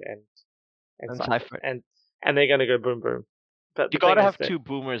Munro and and Seifert, Seifert? and they're gonna go boom boom. But You the thing gotta is have that two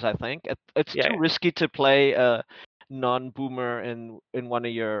boomers, I think. It's too yeah, risky to play a non-boomer in one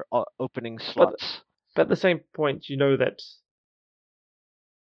of your opening but slots. at the same point, you know that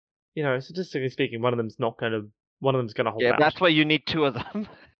statistically speaking, one of them's gonna hold Yeah, out. that's why you need two of them.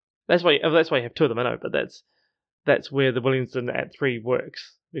 That's why you have two of them. I know, but that's where the Williamson at 3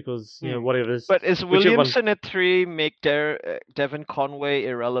 works because Hmm. whatever is But is whichever one. Williamson at 3 make Devon Conway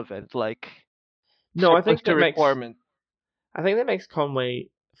irrelevant? Like No, so close to requirement. I think that makes Conway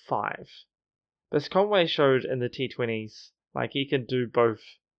 5. Because Conway showed in the T20s like he can do both.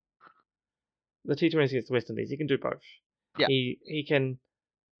 The T20s against the West Indies, he can do both. Yeah. He can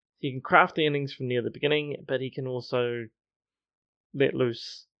craft the innings from near the beginning, but he can also let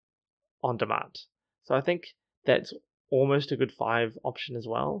loose on demand. So I think that's almost a good 5 option as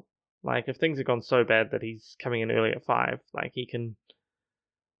well. Like if things have gone so bad that he's coming in early at 5, like he can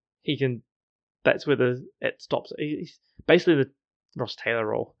that's where it stops. He's basically the Ross Taylor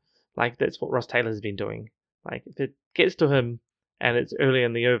role. Like that's what Ross Taylor's been doing. Like if it gets to him and it's early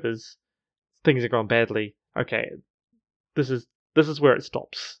in the overs, things have gone badly. Okay, this is where it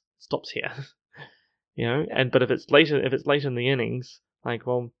stops. It stops here, Yeah. And but if it's late in the innings, like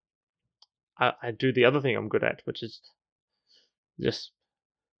well, I do the other thing I'm good at, which is just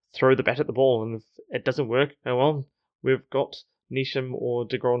throw the bat at the ball, and if it doesn't work, oh well, we've got Nisham or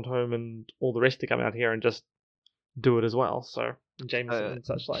de Grandhomme and all the rest to come out here and just do it as well. So Jameson Uh, and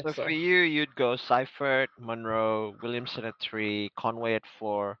such like. so So for you, you'd go Seifert, Munro, Williamson at 3, Conway at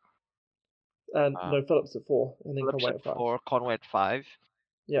 4, uh, no, Phillips at 4, and then Phillips Conway at at 5. 4, Conway at 5.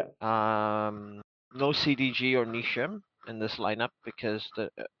 Yeah, No CDG or Nisham in this lineup because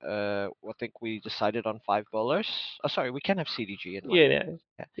I think we decided on 5 bowlers. Oh, sorry, we can have CDG in yeah, lineup. yeah,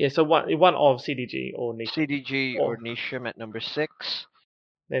 Yeah. yeah. So one of CDG or Nisham, CDG or or Nisham at number 6.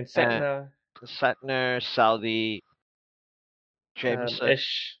 then Uh, Satner, Satner, Saudi, Jameson,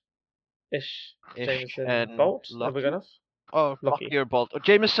 Ish, Ish, Jameson, and Bolt. Have we got Lucky. enough? Oh, Lucky Lucky, or Bolt. Or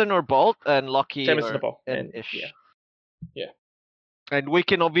Jameson or Bolt, and Lucky Jameson, a or Bolt, and and yeah, Ish. yeah, And we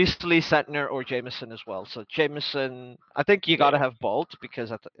can obviously Satner or Jameson as well. So Jameson, I think you gotta yeah, have Bolt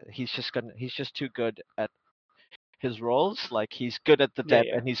because he's just too good at his roles. Like he's good at the yeah, death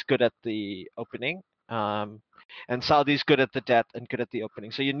yeah, and he's good at the opening. And Saudi's good at the death and good at the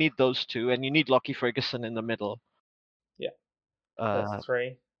opening. So you need those two, and you need Lockie Ferguson in the middle. yeah. That's Uh,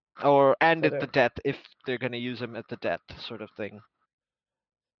 3. or and So at the that death if they're gonna use him at the death sort of thing.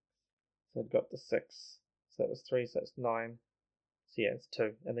 so I've got the 6. So that was 3. So that's 9. So yeah, it's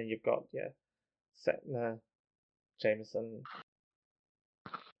 2, and then you've got Satner, Jameson,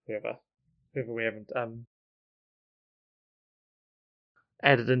 whoever we haven't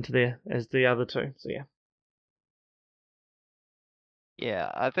added into there as the other 2. So yeah,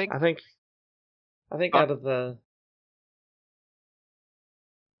 Yeah, I think I think I think uh, out of the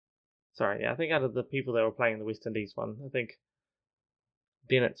Sorry, yeah, I think out of the people that were playing in the West Indies one, I think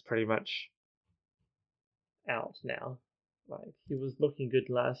Bennett's pretty much out now. Like he was looking good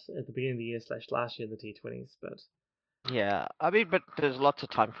last at the beginning of the year slash last year in the T20s, but Yeah, I mean, but there's lots of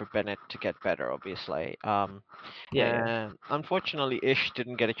time for Bennett to get better, obviously. yeah, yeah. And unfortunately, Ish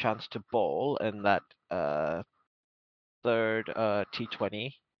didn't get a chance to bowl in that uh third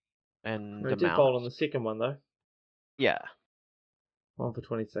T20 and Well, he the did bowl on Mounts. the second one though, Yeah, 1 for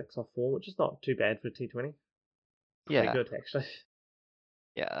 26 off 4, which is not too bad for T20. It's pretty yeah, good actually.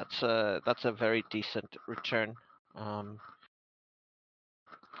 yeah. That's a very decent return. Um,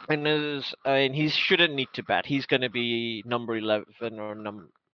 and he shouldn't need to bat. He's going to be number 11 or number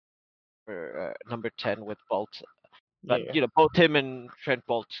 10 with Bolt. Yeah, But yeah, both him and Trent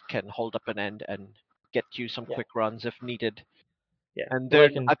Bolt can hold up an end and get you some yeah, quick runs if needed. yeah. And Well, they I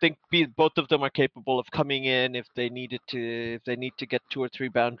can. think both of them are capable of coming in if they need to get two or three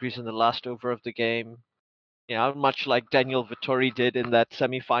boundaries in the last over of the game. Much like Daniel Vittori did in that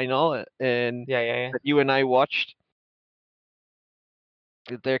semi-final and Yeah, yeah, yeah. that you and I watched.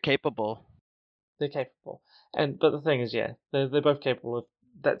 They're capable. They're capable. But the thing is, yeah, they're both capable of.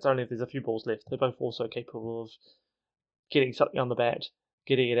 That's only if there's a few balls left. They're both also capable of getting something on the bat,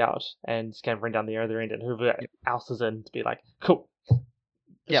 getting it out, and scampering down the other end, and whoever Yep, else is in to be like, cool,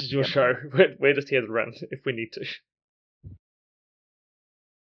 this yep, is your yep. show. We're just here to run if we need to.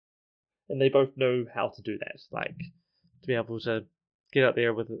 And they both know how to do that. Like to be able to get out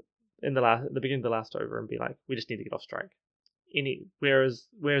there with at the beginning of the last over and be like, we just need to get off strike. Where's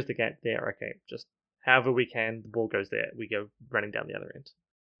the gap there? Okay, just however we can, the ball goes there. We go running down the other end.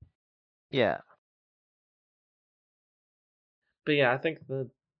 Yeah, But yeah, I think it's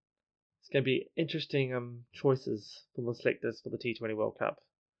going to be interesting choices for the selectors for the T20 World Cup.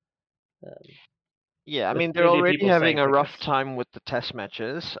 Um, yeah. I with mean, they're plenty of already people having saying a rough crickets. time with the test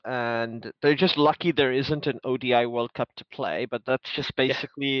matches, and they're just lucky there isn't an ODI World Cup to play. But that's just Yeah,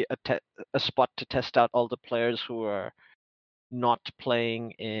 basically a spot to test out all the players who are not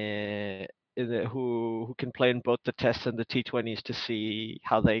playing who can play in both the tests and the T20s to see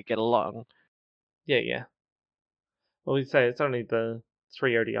how they get along. yeah, yeah. Well, we say it's only the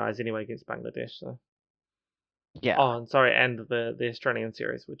 3 ODIs anyway against Bangladesh. So. Yeah, Oh, and sorry, and the Australian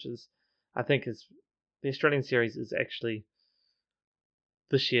series, which is, I think, is the Australian series is actually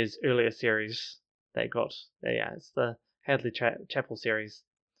this year's earlier series they got. Yeah, it's the Hadley Chapel series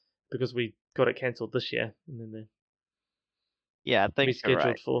because we got it cancelled this year, and then yeah. I they think you're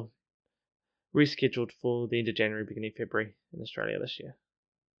right. rescheduled for the end of January, beginning of February in Australia this year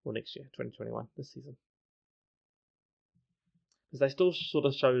or next year, 2021, this season. Because they still sort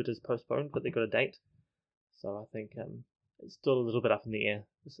of showed as postponed, but they got a date. So I think it's still a little bit up in the air.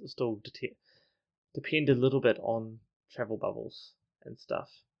 It'll still depend a little bit on travel bubbles and stuff.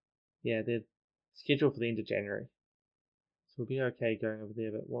 Yeah, they're scheduled for the end of January. So we'll be okay going over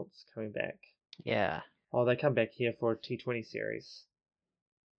there, but what's coming back? Yeah, Oh, they come back here for a T20 series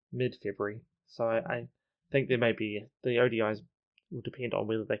mid-February. So I think there may be the ODIs will depend on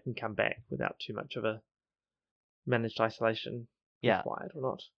whether they can come back without too much of a managed isolation yeah, required or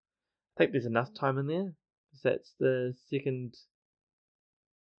not. I think there's enough time in there because that's the second.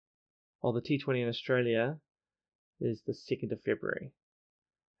 Oh, the T20 in Australia is the 2nd of February,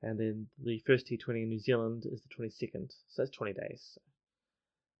 and then the first T20 in New Zealand is the 22nd. So that's 20 days. So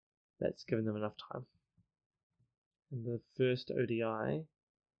that's given them enough time. And the first ODI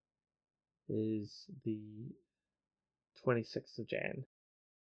is the 26th of Jan.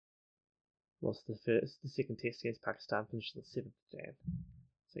 Whilst the second test against Pakistan finishes the 7th of Jan.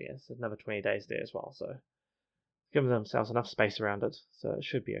 So yes, another 20 days there as well. So giving themselves enough space around it, so it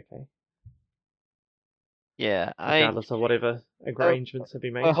should be okay, yeah. regardless of whatever Uh, arrangements have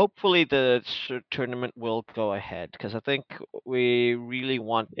been made. Hopefully the tournament will go ahead because I think we really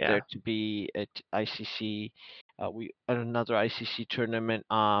want there Yeah, to be at ICC, another ICC tournament.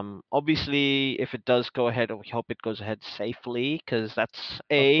 Obviously, if it does go ahead, we hope it goes ahead safely because that's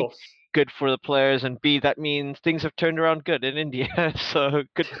of A, course. good for the players, and B, that means things have turned around good in India. So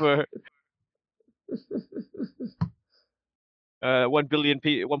good for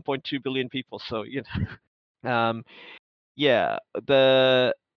 1.2 billion people. So yeah,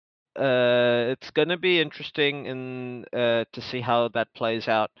 the it's gonna be interesting to see how that plays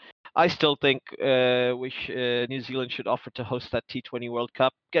out. I still think New Zealand should offer to host that T20 World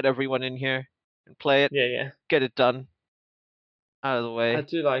Cup. Get everyone in here and play it. Yeah, yeah. Get it done out of the I way.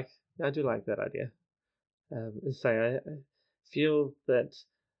 do like I do like that idea. I feel that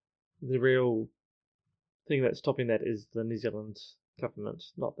the real thing that's stopping that is the New Zealand government.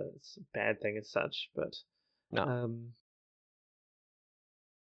 Not that it's a bad thing as such, but No. um,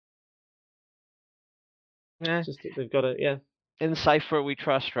 Eh, Just that they've got it. Yeah, in Cypher we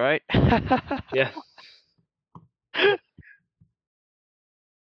trust, right? yeah,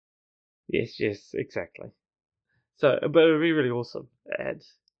 yes, yes, exactly. So, but it would be really awesome. And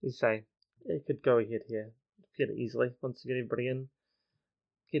you say it could go ahead here fairly easily once you get everybody in,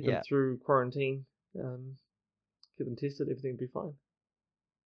 get them Yeah. through quarantine, um, get them tested, everything would be fine.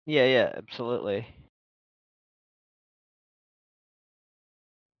 Yeah, yeah, absolutely.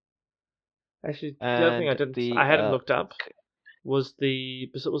 Actually, the other thing And I the hadn't looked up was the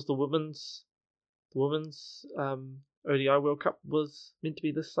women's ODI World Cup was meant to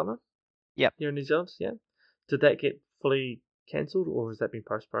be this summer yep, here in New Zealand. Yeah, did that get fully cancelled or has that been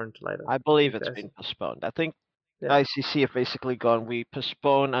postponed to later? I I believe think it's that's been postponed. I think yeah, ICC have basically gone, we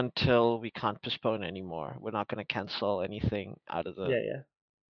postpone until we can't postpone anymore. We're not going to cancel anything out of the. yeah, yeah.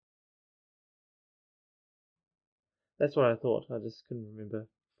 That's what I thought. I just couldn't remember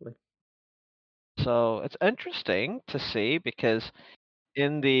fully. So it's interesting to see because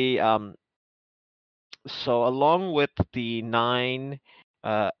in the so along with the nine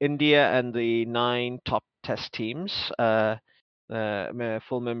India and the nine top test teams,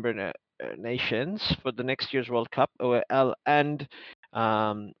 full member nations for the next year's World Cup, and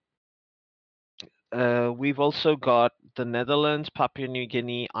um, we've also got the Netherlands, Papua New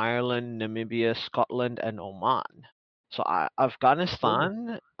Guinea, Ireland, Namibia, Scotland, and Oman. So Ooh,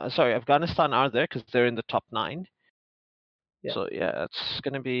 Afghanistan are there because they're in the top nine. yeah, So yeah, it's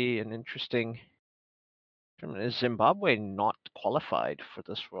going to be an interesting. Is Zimbabwe not qualified for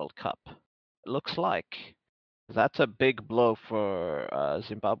this World Cup? It looks like that's a big blow for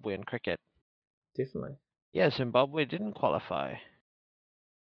Zimbabwean cricket. definitely. Yeah, Zimbabwe didn't qualify.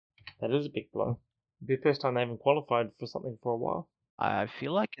 That is a big blow. It'd be the first time they haven't qualified for something for a while. I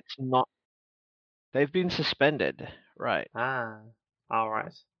feel like it's not. They've been suspended. Right. Ah, all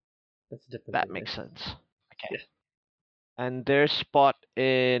right. That's a different That thing then. makes sense. Okay. Yeah. And their spot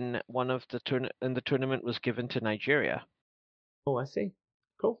in one of the in the tournament was given to Nigeria. Oh, I see.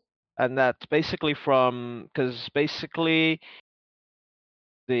 Cool. And that's basically from because basically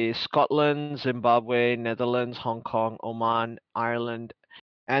the Scotland, Zimbabwe, Netherlands, Hong Kong, Oman, Ireland,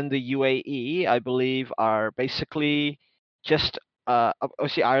 and the UAE, I believe, are basically just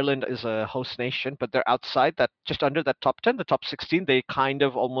obviously Ireland is a host nation, but they're outside that, just under that top 10, the top 16. They kind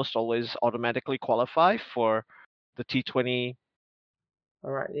of almost always automatically qualify for the T20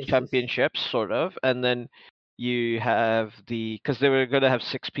 All right. Yes, yes. championships, sort of, and then you have because they were going to have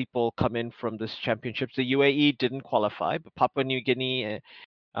six people come in from this championships. The UAE didn't qualify, but Papua New Guinea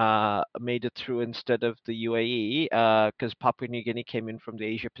made it through instead of the UAE because Papua New Guinea came in from the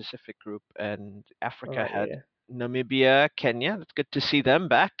Asia Pacific group, and All Africa right. had Yeah. Namibia, Kenya. It's good to see them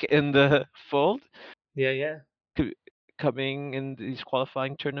back in the fold, Yeah. Yeah. co- coming in these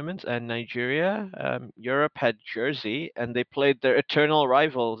qualifying tournaments, and Nigeria. Europe had Jersey, and they played their eternal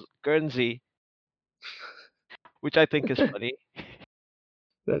rivals, Guernsey, which I think is funny.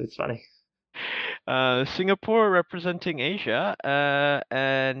 That is funny. Singapore representing Asia,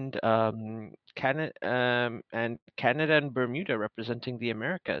 and Canada and Bermuda representing the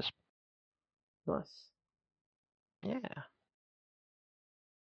Americas. Nice. Yeah,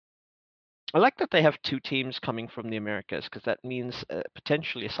 I like that they have two teams coming from the Americas because that means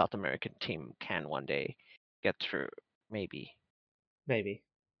potentially a South American team can one day get through, maybe. Maybe.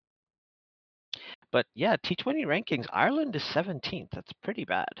 But yeah, T20 rankings, Ireland is 17th. That's pretty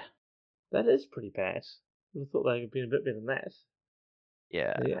bad. That is pretty bad. I would have thought they would been a bit better than that.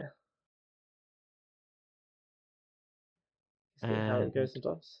 Yeah, But yeah. See how it and goes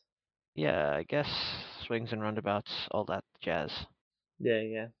sometimes. yeah, I guess swings and roundabouts, all that jazz. Yeah.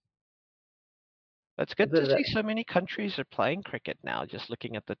 Yeah. It's A good bit to of see that. so many countries are playing cricket now, just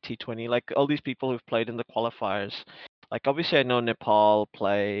looking at the T20. Like all these people who've played in the qualifiers. Like obviously I know Nepal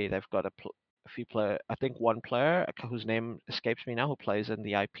play. They've got a few player. I think one player whose name escapes me now who plays in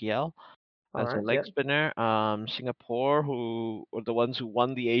the IPL All as a right. leg Yeah. spinner. Singapore who were the ones who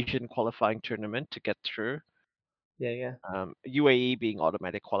won the Asian qualifying tournament to get through. Yeah. Yeah. UAE being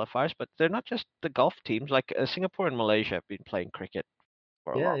automatic qualifiers, but they're not just the Gulf teams. Like Singapore and Malaysia have been playing cricket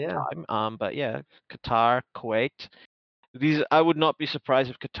for a Yeah. long Yeah. time. But yeah, Qatar, Kuwait. These I would not be surprised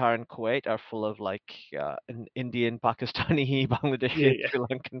if Qatar and Kuwait are full of like Indian, Pakistani, Bangladeshi, Yeah. and Yeah. Sri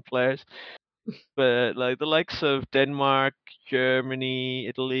Lankan players. But like the likes of Denmark, Germany,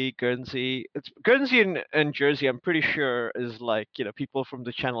 Italy, Guernsey. It's Guernsey and Jersey. I'm pretty sure is like people from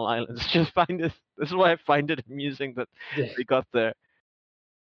the Channel Islands. Just find it. This is why I find it amusing that Yeah. they got there.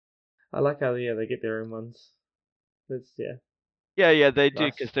 I like how they get their own ones. That's yeah. Yeah, yeah, they do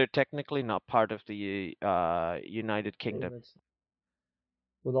because Nice. they're technically not part of the United Kingdom. England.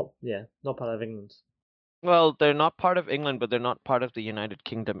 Well, not yeah, not part of England. Well, they're not part of England, but they're not part of the United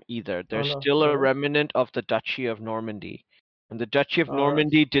Kingdom either. They're Oh no, still a really? remnant of the Duchy of Normandy. And the Duchy of All right.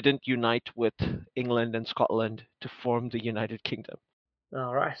 Normandy didn't unite with England and Scotland to form the United Kingdom.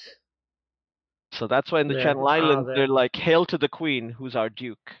 All right. So that's why in the Yeah. Channel Ah, Islands they're that. like, "Hail to the Queen, who's our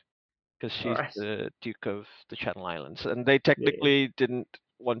Duke," because All she's right. the Duke of the Channel Islands. And they Yeah. Yeah. technically didn't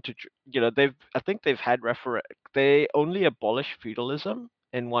want to, I think they've had they only abolished feudalism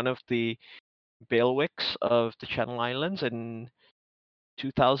in one of the bailiwicks of the Channel Islands in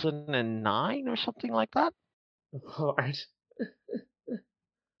 2009 or something like that. All right.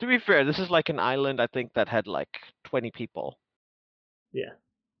 To be fair, this is like an island I think that had like 20 people, Yeah.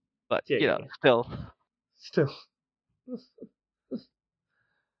 but Yeah. Yeah. Yeah. still. Still.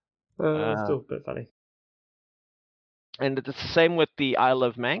 Uh, Still a bit funny. and it's the same with the Isle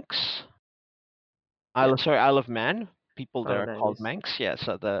of Manx. Yeah. Isle of Man. People Oh there are man, called yes. Manx. Yeah,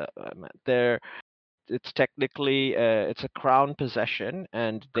 so they're it's technically it's a crown possession,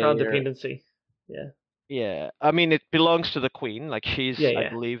 and Crown they're dependency. Yeah. yeah. I mean, it belongs to the Queen. Like Yeah. I Yeah.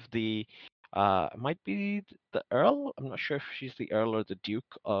 believe the might be the Earl. I'm not sure if she's the Earl or the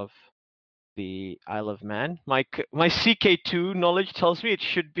Duke of the Isle of Man. My CK2 knowledge tells me it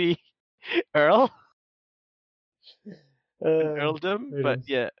should be Earl and Earldom, Who knows?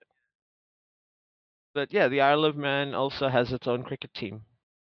 but yeah, the Isle of Man also has its own cricket team.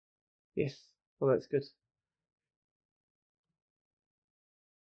 Yes. Well, that's good.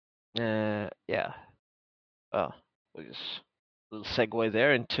 Yeah. Oh, we just little segue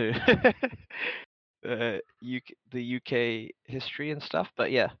there into the UK history and stuff.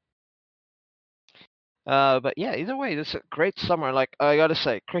 But yeah. But yeah, either way, this is a great summer. Like I gotta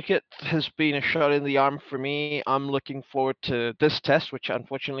say, cricket has been a shot in the arm for me. I'm looking forward to this test, which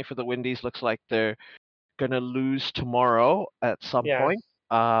unfortunately for the Windies looks like they're gonna lose tomorrow at some Yeah. point.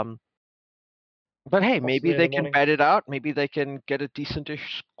 But hey, maybe Possibly in they the can morning. bet it out. Maybe they can get a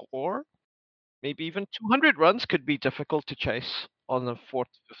decentish score. Maybe even 200 runs could be difficult to chase on the fourth,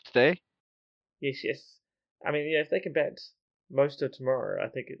 fifth day. Yes. Yes. I mean, yeah. If they can bat most of tomorrow, I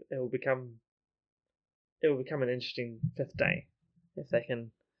think it will become an interesting fifth day. If they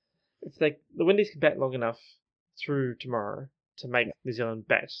can, if they the Windies can bat long enough through tomorrow to make Yeah. New Zealand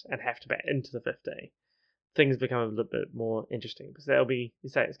bat and have to bat into the fifth day, things become a little bit more interesting because that'll be you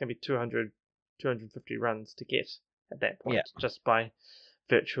say it's going to be 200, 250 runs to get at that Yeah. point just by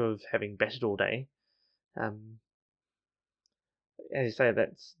virtue of having batted all day. Um, as you say,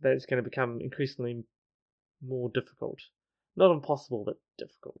 that's going to become increasingly more difficult. Not impossible, but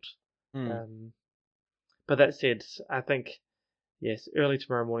difficult. Hmm. Um, but that said, I think yes, early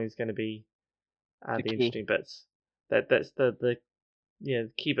tomorrow morning is going to be The the key. interesting bits. That's the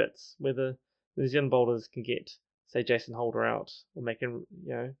the key bits where the New Zealand bowlers can get say Jason Holder out or making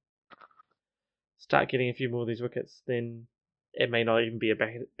start getting a few more of these wickets, then it may not even be a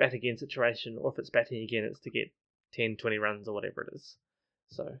bat again situation, or if it's batting again, it's to get 10, 20 runs or whatever it is.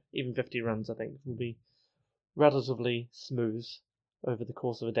 So even 50 runs, I think, will be relatively smooth over the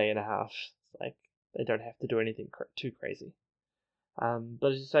course of a day and a half. Like they don't have to do anything too crazy.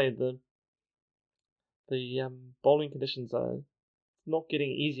 But as you say, the bowling conditions are not getting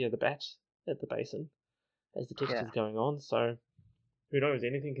easier to bat at the basin as the test Yeah. is going on. So who knows?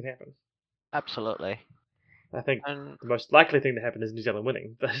 Anything can happen. Absolutely. I think And the most likely thing to happen is New Zealand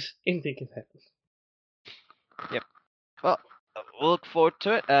winning, but anything can happen. yep. Well, we'll look forward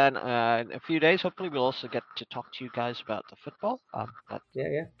to it. And in a few days, hopefully, we'll also get to talk to you guys about the football. But Yeah,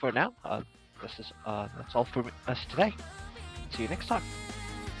 yeah. for now, that's all for us today. See you next time.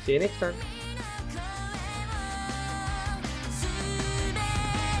 See you next time.